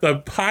the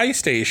pie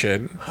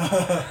station.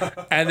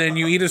 And then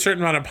you eat a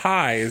certain amount of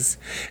pies.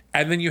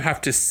 And then you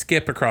have to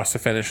skip across the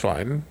finish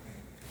line.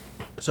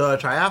 So a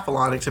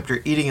triathlon, except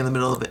you're eating in the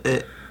middle of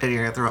it and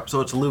you're gonna throw up.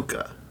 So it's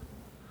Luca.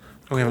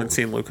 We haven't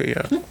seen Luca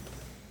yet.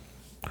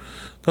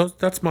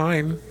 That's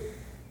mine.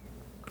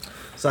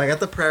 So I got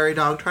the Prairie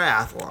Dog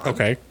Triathlon.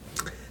 Okay.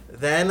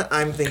 Then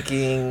I'm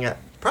thinking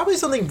probably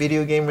something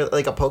video game,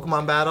 like a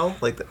Pokemon battle,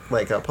 like a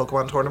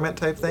Pokemon tournament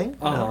type thing.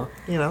 Uh-huh.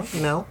 You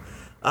know.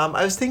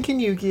 I was thinking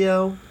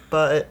Yu-Gi-Oh,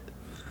 but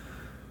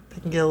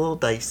it can get a little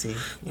dicey.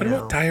 What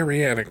about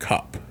diarrhea in a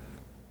cup?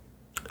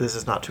 This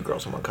is not Two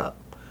Girls in One Cup.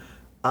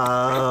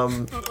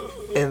 And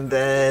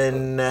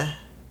then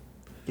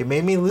you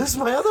made me lose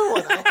my other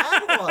one.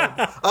 I had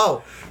one.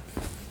 Oh,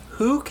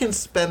 who can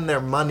spend their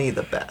money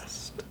the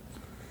best?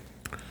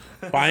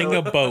 Buying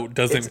a boat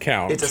doesn't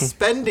count. It's a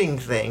spending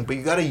thing, but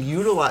you got to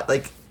utilize.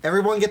 Like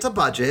everyone gets a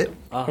budget,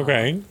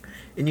 Okay.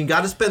 and you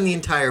got to spend the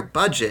entire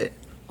budget.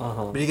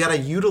 But you got to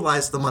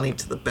utilize the money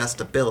to the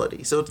best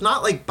ability. So it's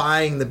not like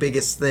buying the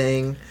biggest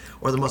thing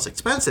or the most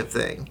expensive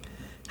thing.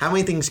 How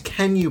many things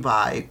can you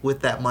buy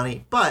with that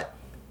money? But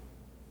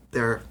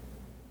they're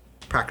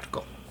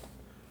practical.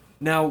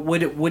 Now,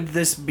 would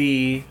this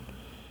be?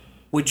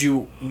 Would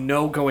you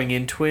know going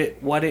into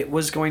it what it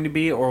was going to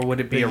be, or would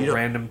it be No, you a don't-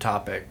 random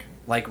topic,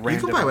 like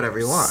random buy whatever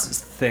you want.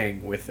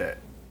 thing with it?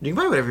 You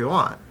can buy whatever you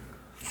want.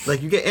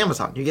 Like you get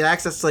Amazon. You get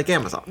access to like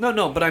Amazon.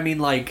 No, but I mean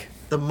like.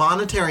 The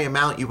monetary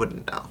amount you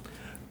wouldn't know.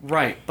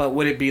 Right, but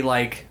would it be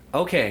like,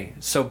 okay,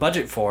 so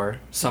budget for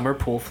summer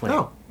pool fling?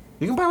 No.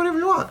 You can buy whatever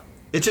you want.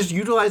 It's just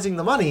utilizing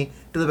the money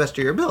to the best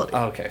of your ability.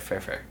 Oh, okay,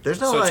 fair. There's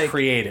no, so like- it's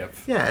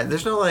creative. Yeah,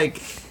 there's no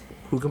like,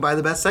 who can buy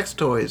the best sex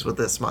toys with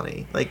this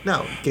money? Like,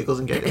 no, giggles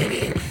and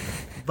giggles.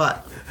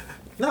 But,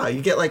 no,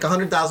 you get like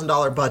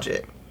 $100,000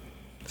 budget.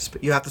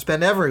 You have to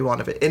spend every one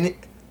of it. And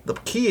the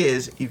key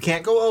is, you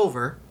can't go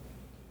over,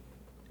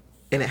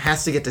 and it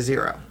has to get to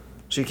zero.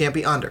 So you can't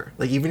be under.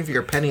 Like, even if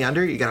you're a penny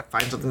under, you gotta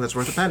find something that's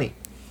worth a penny.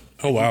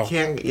 Oh wow.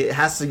 You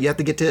have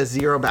to get to a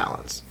zero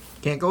balance.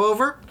 Can't go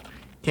over,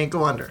 can't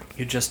go under.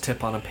 You just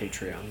tip on a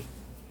Patreon.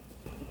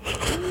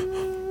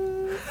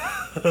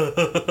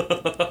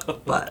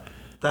 But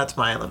that's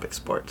my Olympic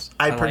sports.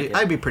 like it.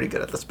 I'd be pretty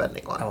good at the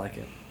spending one. I like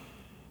it.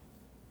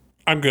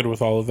 I'm good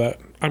with all of that.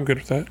 I'm good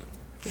with that.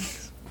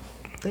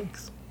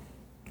 Thanks.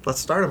 Let's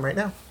start them right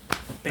now.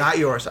 Not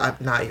yours.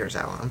 Not yours,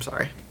 Alan. I'm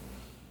sorry.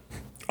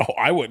 Oh,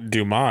 I wouldn't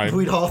do mine.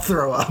 We'd all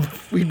throw up.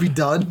 We'd be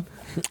done.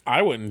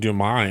 I wouldn't do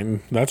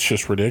mine. That's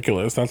just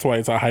ridiculous. That's why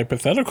it's a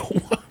hypothetical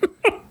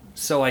one.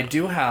 So I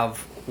do have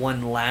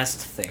one last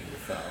thing,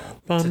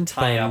 though, to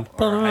tie up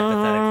our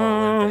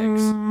hypothetical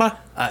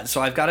Olympics.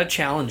 So I've got a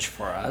challenge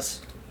for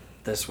us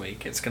this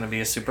week. It's going to be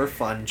a super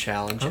fun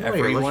challenge. I don't know why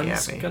you're looking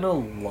Everyone's at me. going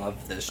to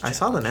love this I challenge.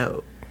 saw the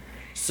note.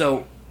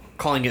 So,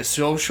 calling it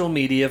Social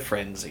Media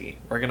Frenzy,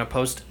 we're going to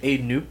post a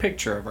new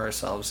picture of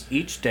ourselves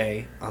each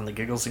day on the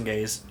Giggles and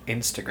Gays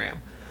Instagram.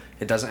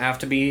 It doesn't have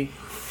to be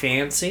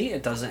fancy.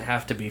 It doesn't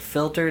have to be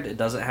filtered. It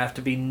doesn't have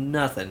to be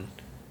nothing.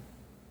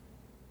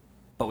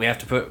 But we have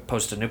to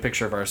post a new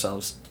picture of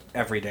ourselves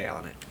every day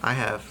on it. I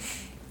have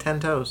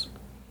 10 toes.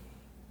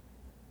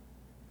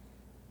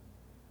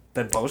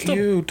 Then post them.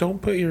 Ew,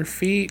 don't put your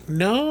feet.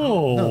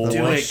 No.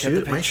 Do my it,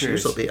 get the my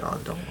shoes pictures. will be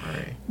on. Don't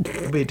worry.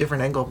 It'll be a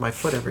different angle of my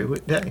foot every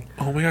day.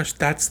 Oh my gosh,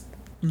 that's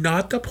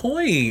not the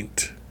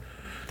point.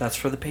 That's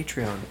for the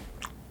Patreon.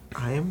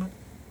 I am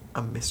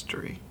a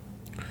mystery.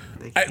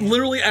 They can't,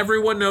 Literally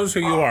everyone knows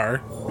who you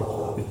are.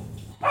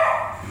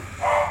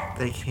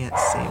 they can't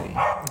see me.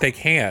 They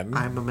can.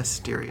 I'm a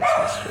mysterious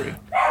mystery.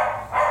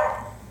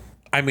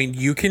 I mean,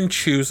 you can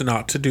choose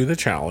not to do the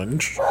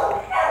challenge.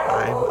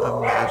 I'm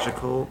a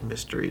magical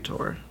mystery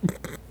tour.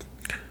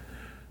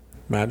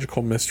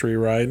 Magical mystery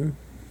ride.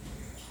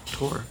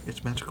 Tour.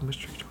 It's magical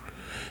mystery tour.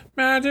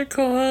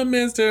 Magical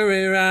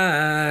mystery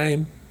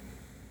ride.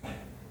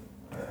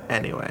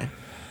 Anyway.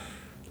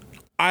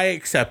 I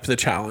accept the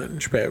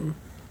challenge, babe.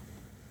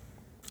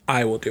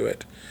 I will do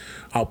it.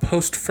 I'll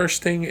post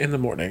first thing in the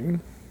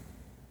morning.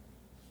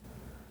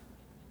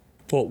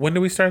 Well, when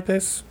do we start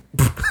this?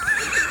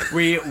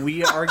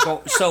 We are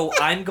going. So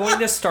I'm going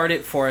to start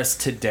it for us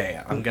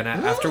today. I'm gonna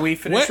after we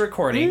finish What?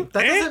 recording.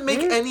 That doesn't make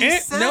any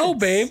sense. No,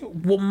 babe.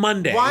 Well,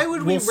 Monday. Why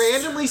would we We'll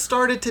randomly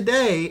start it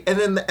today and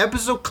then the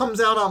episode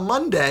comes out on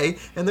Monday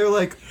and they're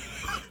like,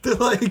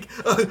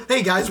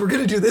 hey guys, we're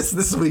gonna do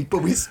this week,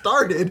 but we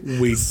started.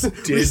 We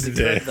did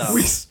this. though.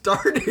 We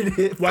started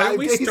it. Why 5 don't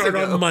we days start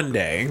ago. on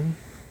Monday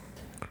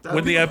That when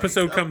would the be-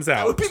 episode comes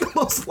That would out? be the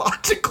most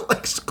logical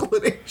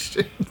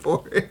explanation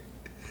for it.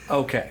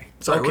 Okay.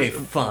 Sorry, okay.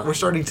 we're, Fun. We're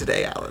starting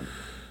today, Alan.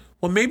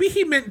 Well, maybe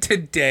he meant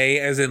today,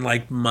 as in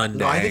like Monday.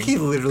 No, I think he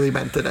literally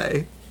meant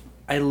today.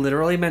 I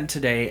literally meant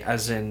today,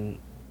 as in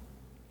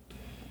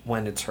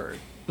when it's heard.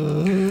 He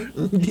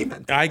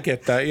meant I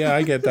get that. Yeah,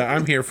 I get that.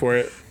 I'm here for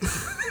it.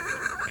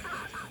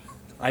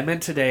 I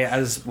meant today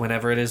as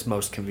whenever it is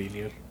most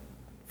convenient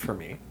for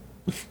me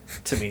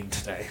to mean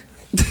today.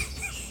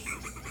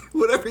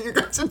 whatever your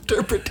guys'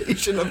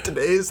 interpretation of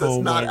today is. That's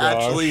Oh my not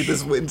gosh. actually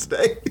this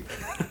Wednesday.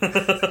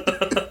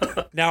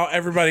 Now,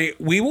 everybody,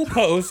 we will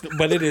post,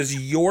 but it is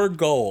your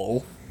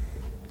goal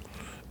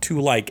to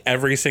like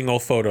every single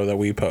photo that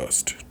we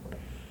post.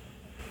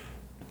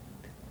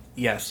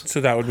 Yes.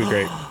 So that would be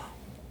great.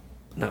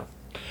 No.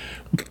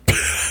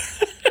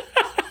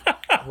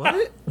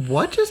 What?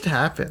 What just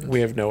happened?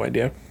 We have no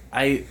idea.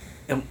 I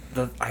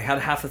had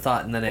half a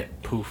thought and then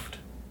it poofed.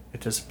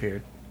 It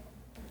disappeared.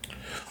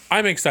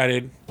 I'm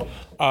excited.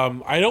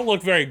 I don't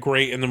look very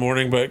great in the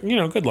morning, but you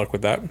know, good luck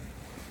with that.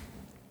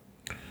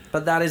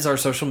 But that is our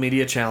social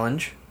media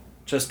challenge,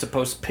 just to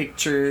post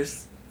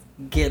pictures,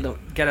 get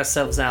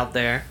ourselves out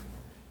there.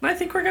 And I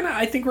think we're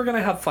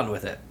gonna have fun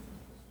with it.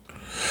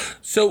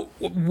 So,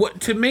 what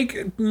to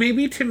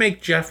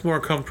make Jeff more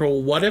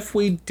comfortable? What if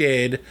we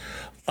did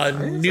a I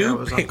new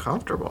was pic?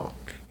 uncomfortable.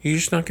 You're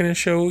just not going to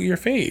show your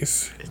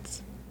face.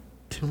 It's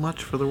too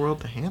much for the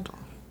world to handle.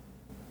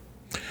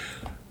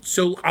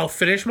 So I'll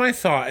finish my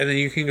thought and then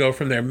you can go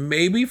from there.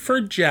 Maybe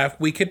for Jeff,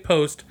 we could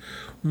post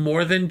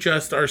more than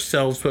just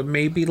ourselves, but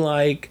maybe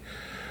like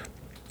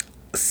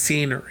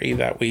scenery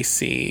that we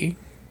see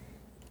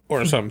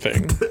or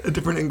something. A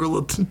different angle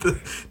of the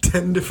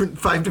 5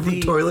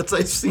 different toilets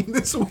I've seen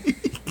this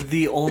week.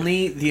 The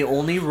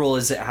only rule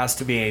is it has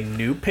to be a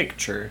new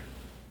picture,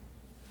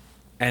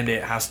 and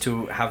it has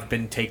to have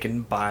been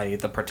taken by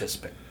the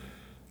participant.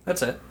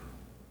 That's it.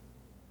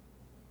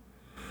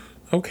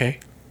 Okay.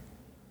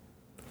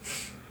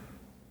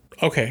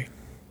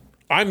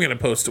 I'm going to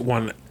post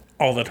one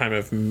all the time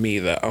of me,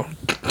 though.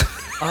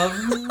 Of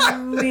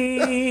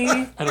me.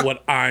 And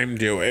what I'm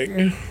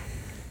doing.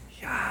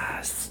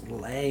 Yes,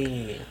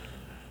 lay.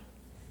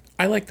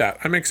 I like that.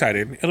 I'm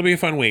excited. It'll be a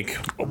fun week.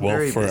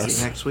 Very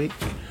busy next week.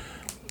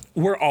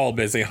 We're all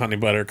busy, Honey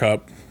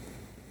Buttercup.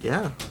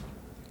 Yeah.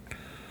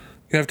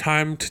 You have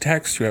time to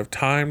text. You have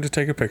time to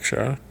take a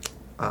picture.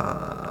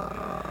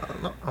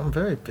 No, I'm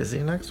very busy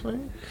next week.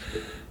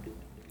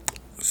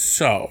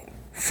 So,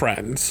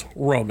 friends,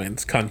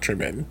 Romans,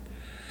 countrymen,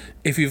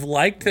 if you've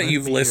liked that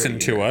you've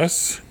listened to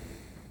us,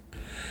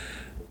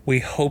 we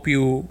hope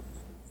you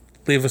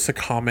leave us a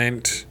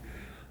comment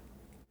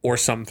or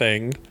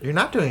something. You're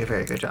not doing a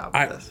very good job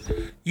with this.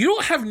 You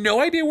don't have no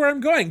idea where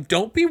I'm going.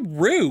 Don't be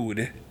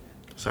rude.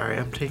 Sorry,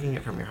 I'm taking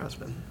it from your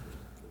husband.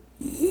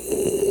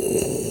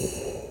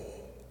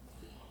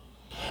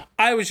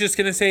 I was just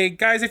going to say,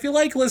 guys, if you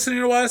like listening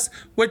to us,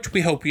 which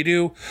we hope you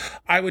do,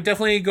 I would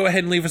definitely go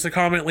ahead and leave us a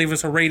comment, leave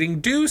us a rating,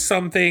 do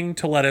something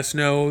to let us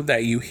know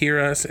that you hear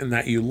us and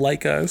that you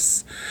like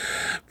us,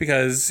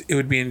 because it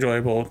would be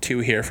enjoyable to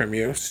hear from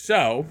you.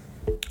 So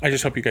I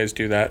just hope you guys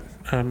do that,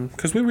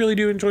 because we really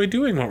do enjoy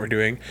doing what we're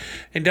doing.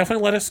 And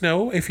definitely let us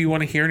know if you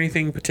want to hear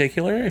anything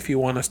particular, if you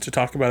want us to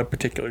talk about a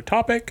particular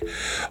topic,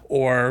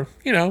 or,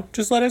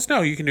 just let us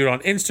know. You can do it on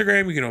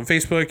Instagram, you can do it on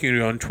Facebook, you can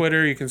do it on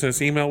Twitter, you can send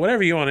us an email,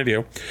 whatever you want to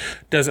do.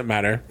 Doesn't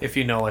matter. If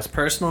you know us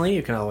personally,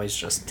 you can always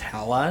just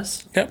tell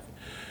us. Yep.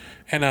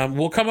 And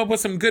we'll come up with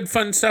some good,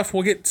 fun stuff.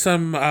 We'll get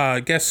some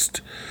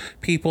guest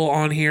people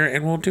on here,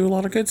 and we'll do a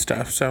lot of good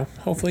stuff. So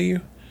hopefully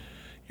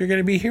you're going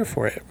to be here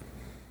for it.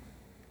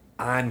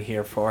 I'm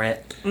here for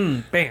it.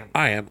 Bam.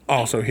 I am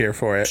also here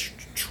for it.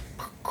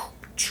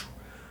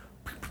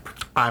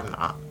 I'm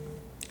not.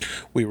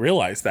 We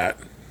realize that.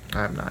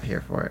 I'm not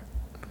here for it.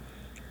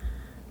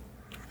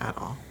 At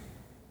all.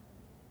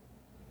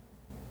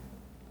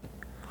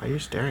 Why are you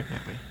staring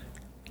at me?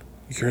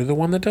 You're the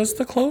one that does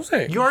the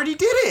closing. You already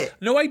did it!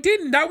 No, I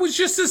didn't. That was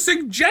just a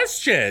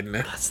suggestion.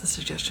 That's the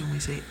suggestion we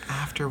say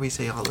after we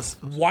say all this.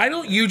 Why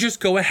don't you just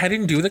go ahead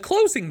and do the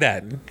closing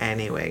then?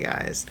 Anyway,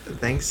 guys,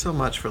 thanks so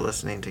much for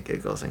listening to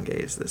Giggles and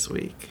Gays this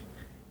week.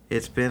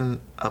 It's been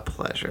a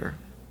pleasure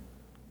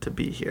to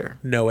be here.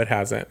 No, it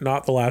hasn't.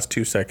 Not the last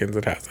 2 seconds,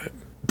 it hasn't.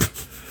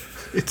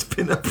 It's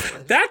been a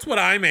pleasure. That's what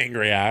I'm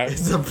angry at.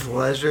 It's a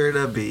pleasure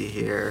to be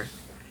here.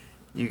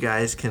 You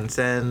guys can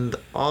send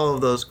all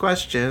of those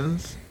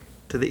questions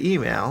to the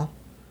email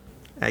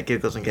at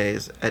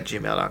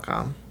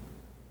gigglesandgays@gmail.com.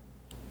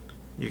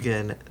 You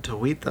can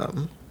tweet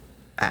them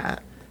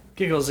at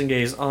Giggles and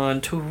Gays on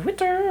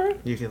Twitter.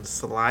 You can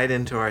slide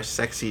into our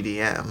sexy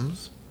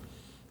DMs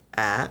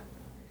at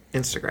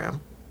Instagram.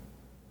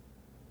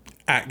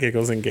 At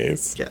Giggles and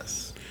Gays.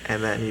 Yes.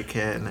 And then you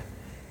can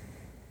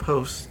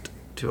post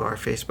to our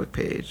Facebook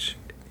page,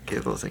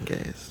 Giggles and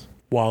Gays.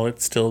 While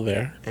it's still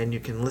there. And you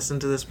can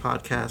listen to this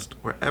podcast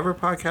wherever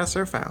podcasts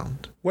are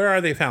found. Where are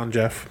they found,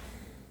 Jeff?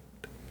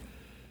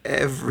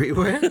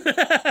 Everywhere.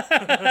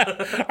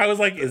 I was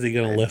like, is he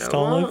going to list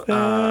all of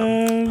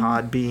them?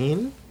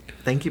 Podbean.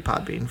 Thank you,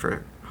 Podbean,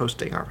 for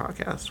hosting our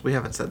podcast. We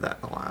haven't said that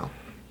in a while.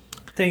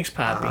 Thanks,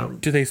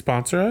 Podbean. Do they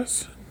sponsor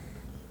us?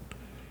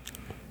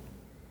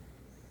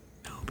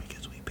 No,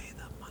 because we pay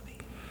them money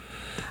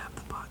to have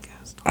the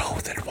podcast.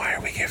 Oh, then why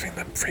are we giving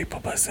them free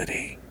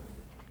publicity?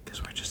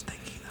 Because we're just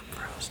thanking them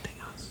for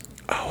hosting us.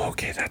 Oh,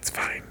 okay, that's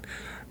fine.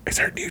 Is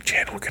our new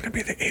channel going to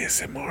be the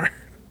ASMR?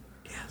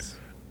 Yes.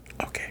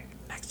 Okay.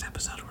 Next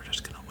episode, we're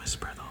just going to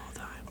whisper the whole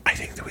time. I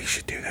think that we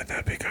should do that.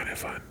 That'd be kind of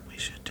fun. We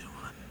should do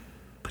one.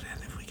 But then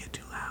if we get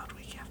too loud,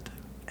 we have to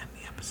end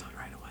the episode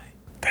right away.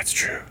 That's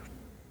true.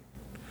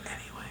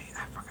 Anyway,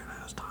 I forgot what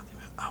I was talking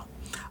about.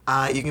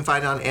 You can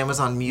find it on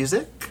Amazon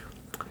Music,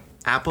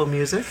 Apple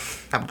Music,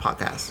 Apple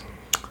Podcasts,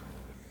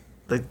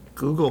 the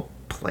Google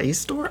Play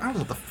Store. I don't know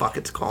what the fuck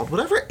it's called.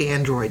 Whatever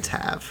Androids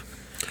have.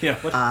 Yeah.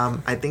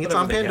 I think it's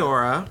on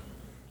Pandora.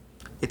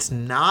 It's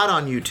not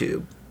on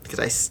YouTube because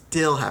I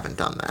still haven't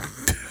done that.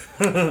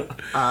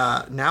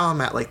 Now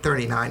I'm at like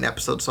 39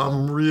 episodes, so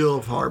I'm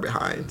real far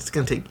behind. It's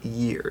gonna take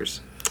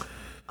years.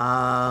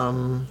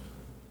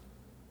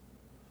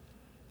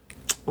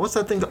 What's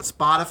that thing called?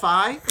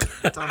 Spotify.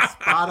 It's on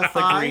Spotify.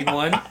 The green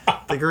one.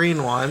 The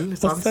green one.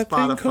 It's What's on that thing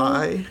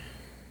Spotify.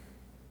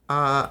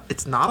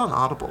 It's not on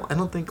Audible. I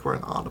don't think we're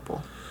on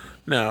Audible.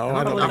 No,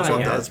 I don't Audible think not so.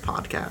 Audible yet. does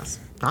podcast.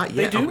 Not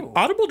yet. They do.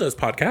 Audible does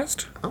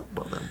podcast. Oh,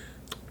 well then.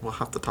 We'll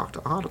have to talk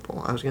to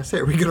Audible. I was gonna say,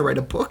 are we gonna write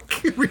a book?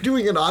 Are we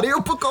doing an audio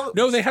book?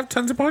 No, they have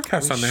tons of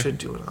podcasts we on there. should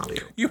do an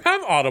audio. You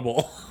have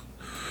Audible.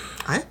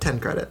 I have 10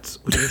 credits,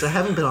 which means I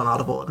haven't been on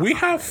Audible. We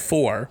have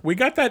 4. We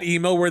got that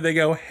email where they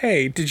go,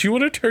 "Hey, did you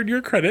want to turn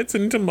your credits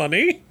into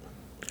money?"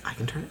 I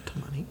can turn it to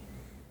money.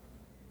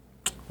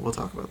 We'll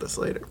talk about this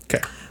later.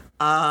 Okay.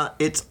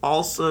 It's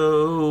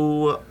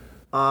also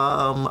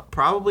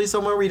probably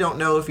somewhere we don't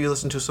know if you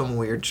listen to some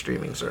weird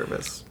streaming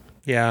service.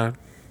 Yeah.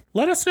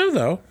 Let us know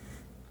though.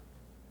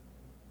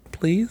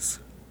 Please.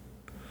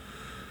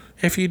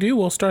 If you do,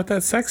 we'll start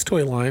that sex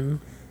toy line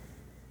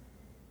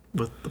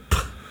With the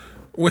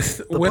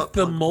with butt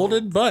the plug.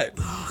 molded butt.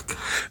 oh god,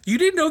 You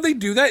didn't know they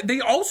do that?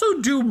 They also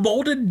do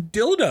molded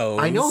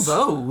dildos. I know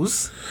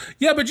those.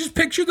 Yeah, but just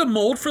picture the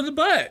mold for the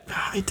butt.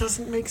 It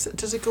doesn't make sense.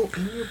 Does it go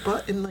in your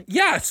butt and like?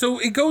 Yeah, so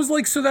it goes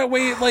like so that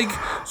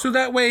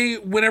way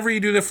whenever you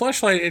do the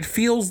fleshlight, it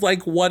feels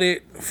like what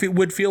it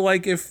would feel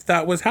like if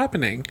that was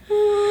happening.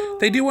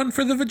 They do one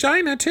for the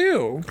vagina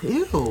too.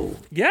 Ew.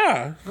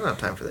 Yeah. I don't have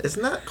time for that.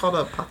 Isn't that called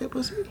a pocket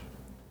pussy?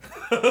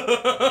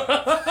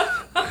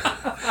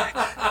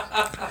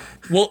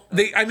 Well,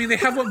 they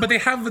have one, but they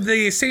have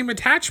the same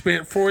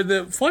attachment for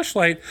the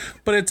fleshlight,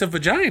 but it's a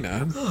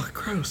vagina. Oh,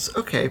 gross.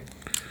 Okay.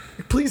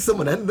 Please,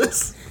 someone end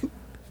this.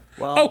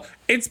 Well, Oh,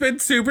 it's been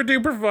super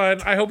duper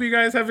fun. I hope you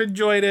guys have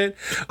enjoyed it.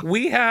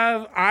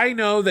 I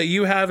know that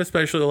you have,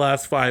 especially the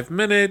last 5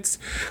 minutes.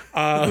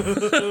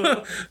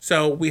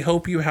 So we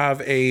hope you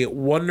have a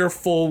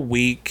wonderful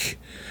week.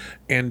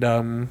 And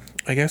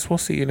I guess we'll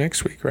see you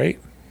next week, right?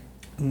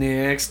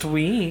 next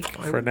week.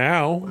 For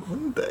now.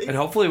 One day. And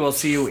hopefully we'll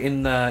see you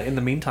in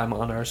the meantime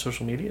on our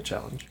social media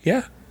challenge.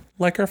 Yeah.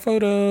 Like our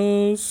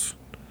photos.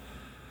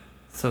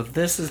 So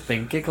this has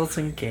been Giggles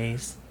and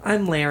Gays.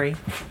 I'm Larry.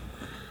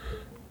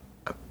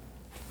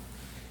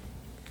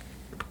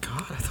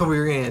 God, I thought we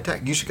were getting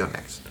attacked. You should go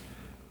next.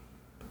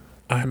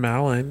 I'm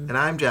Alan. And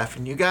I'm Jeff.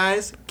 And you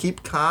guys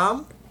keep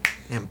calm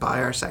and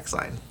buy our sex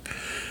line.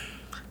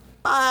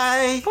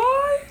 Bye.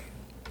 Bye.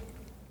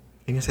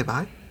 You gonna say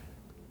bye?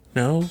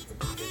 No.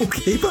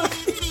 Okay,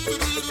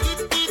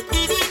 bye.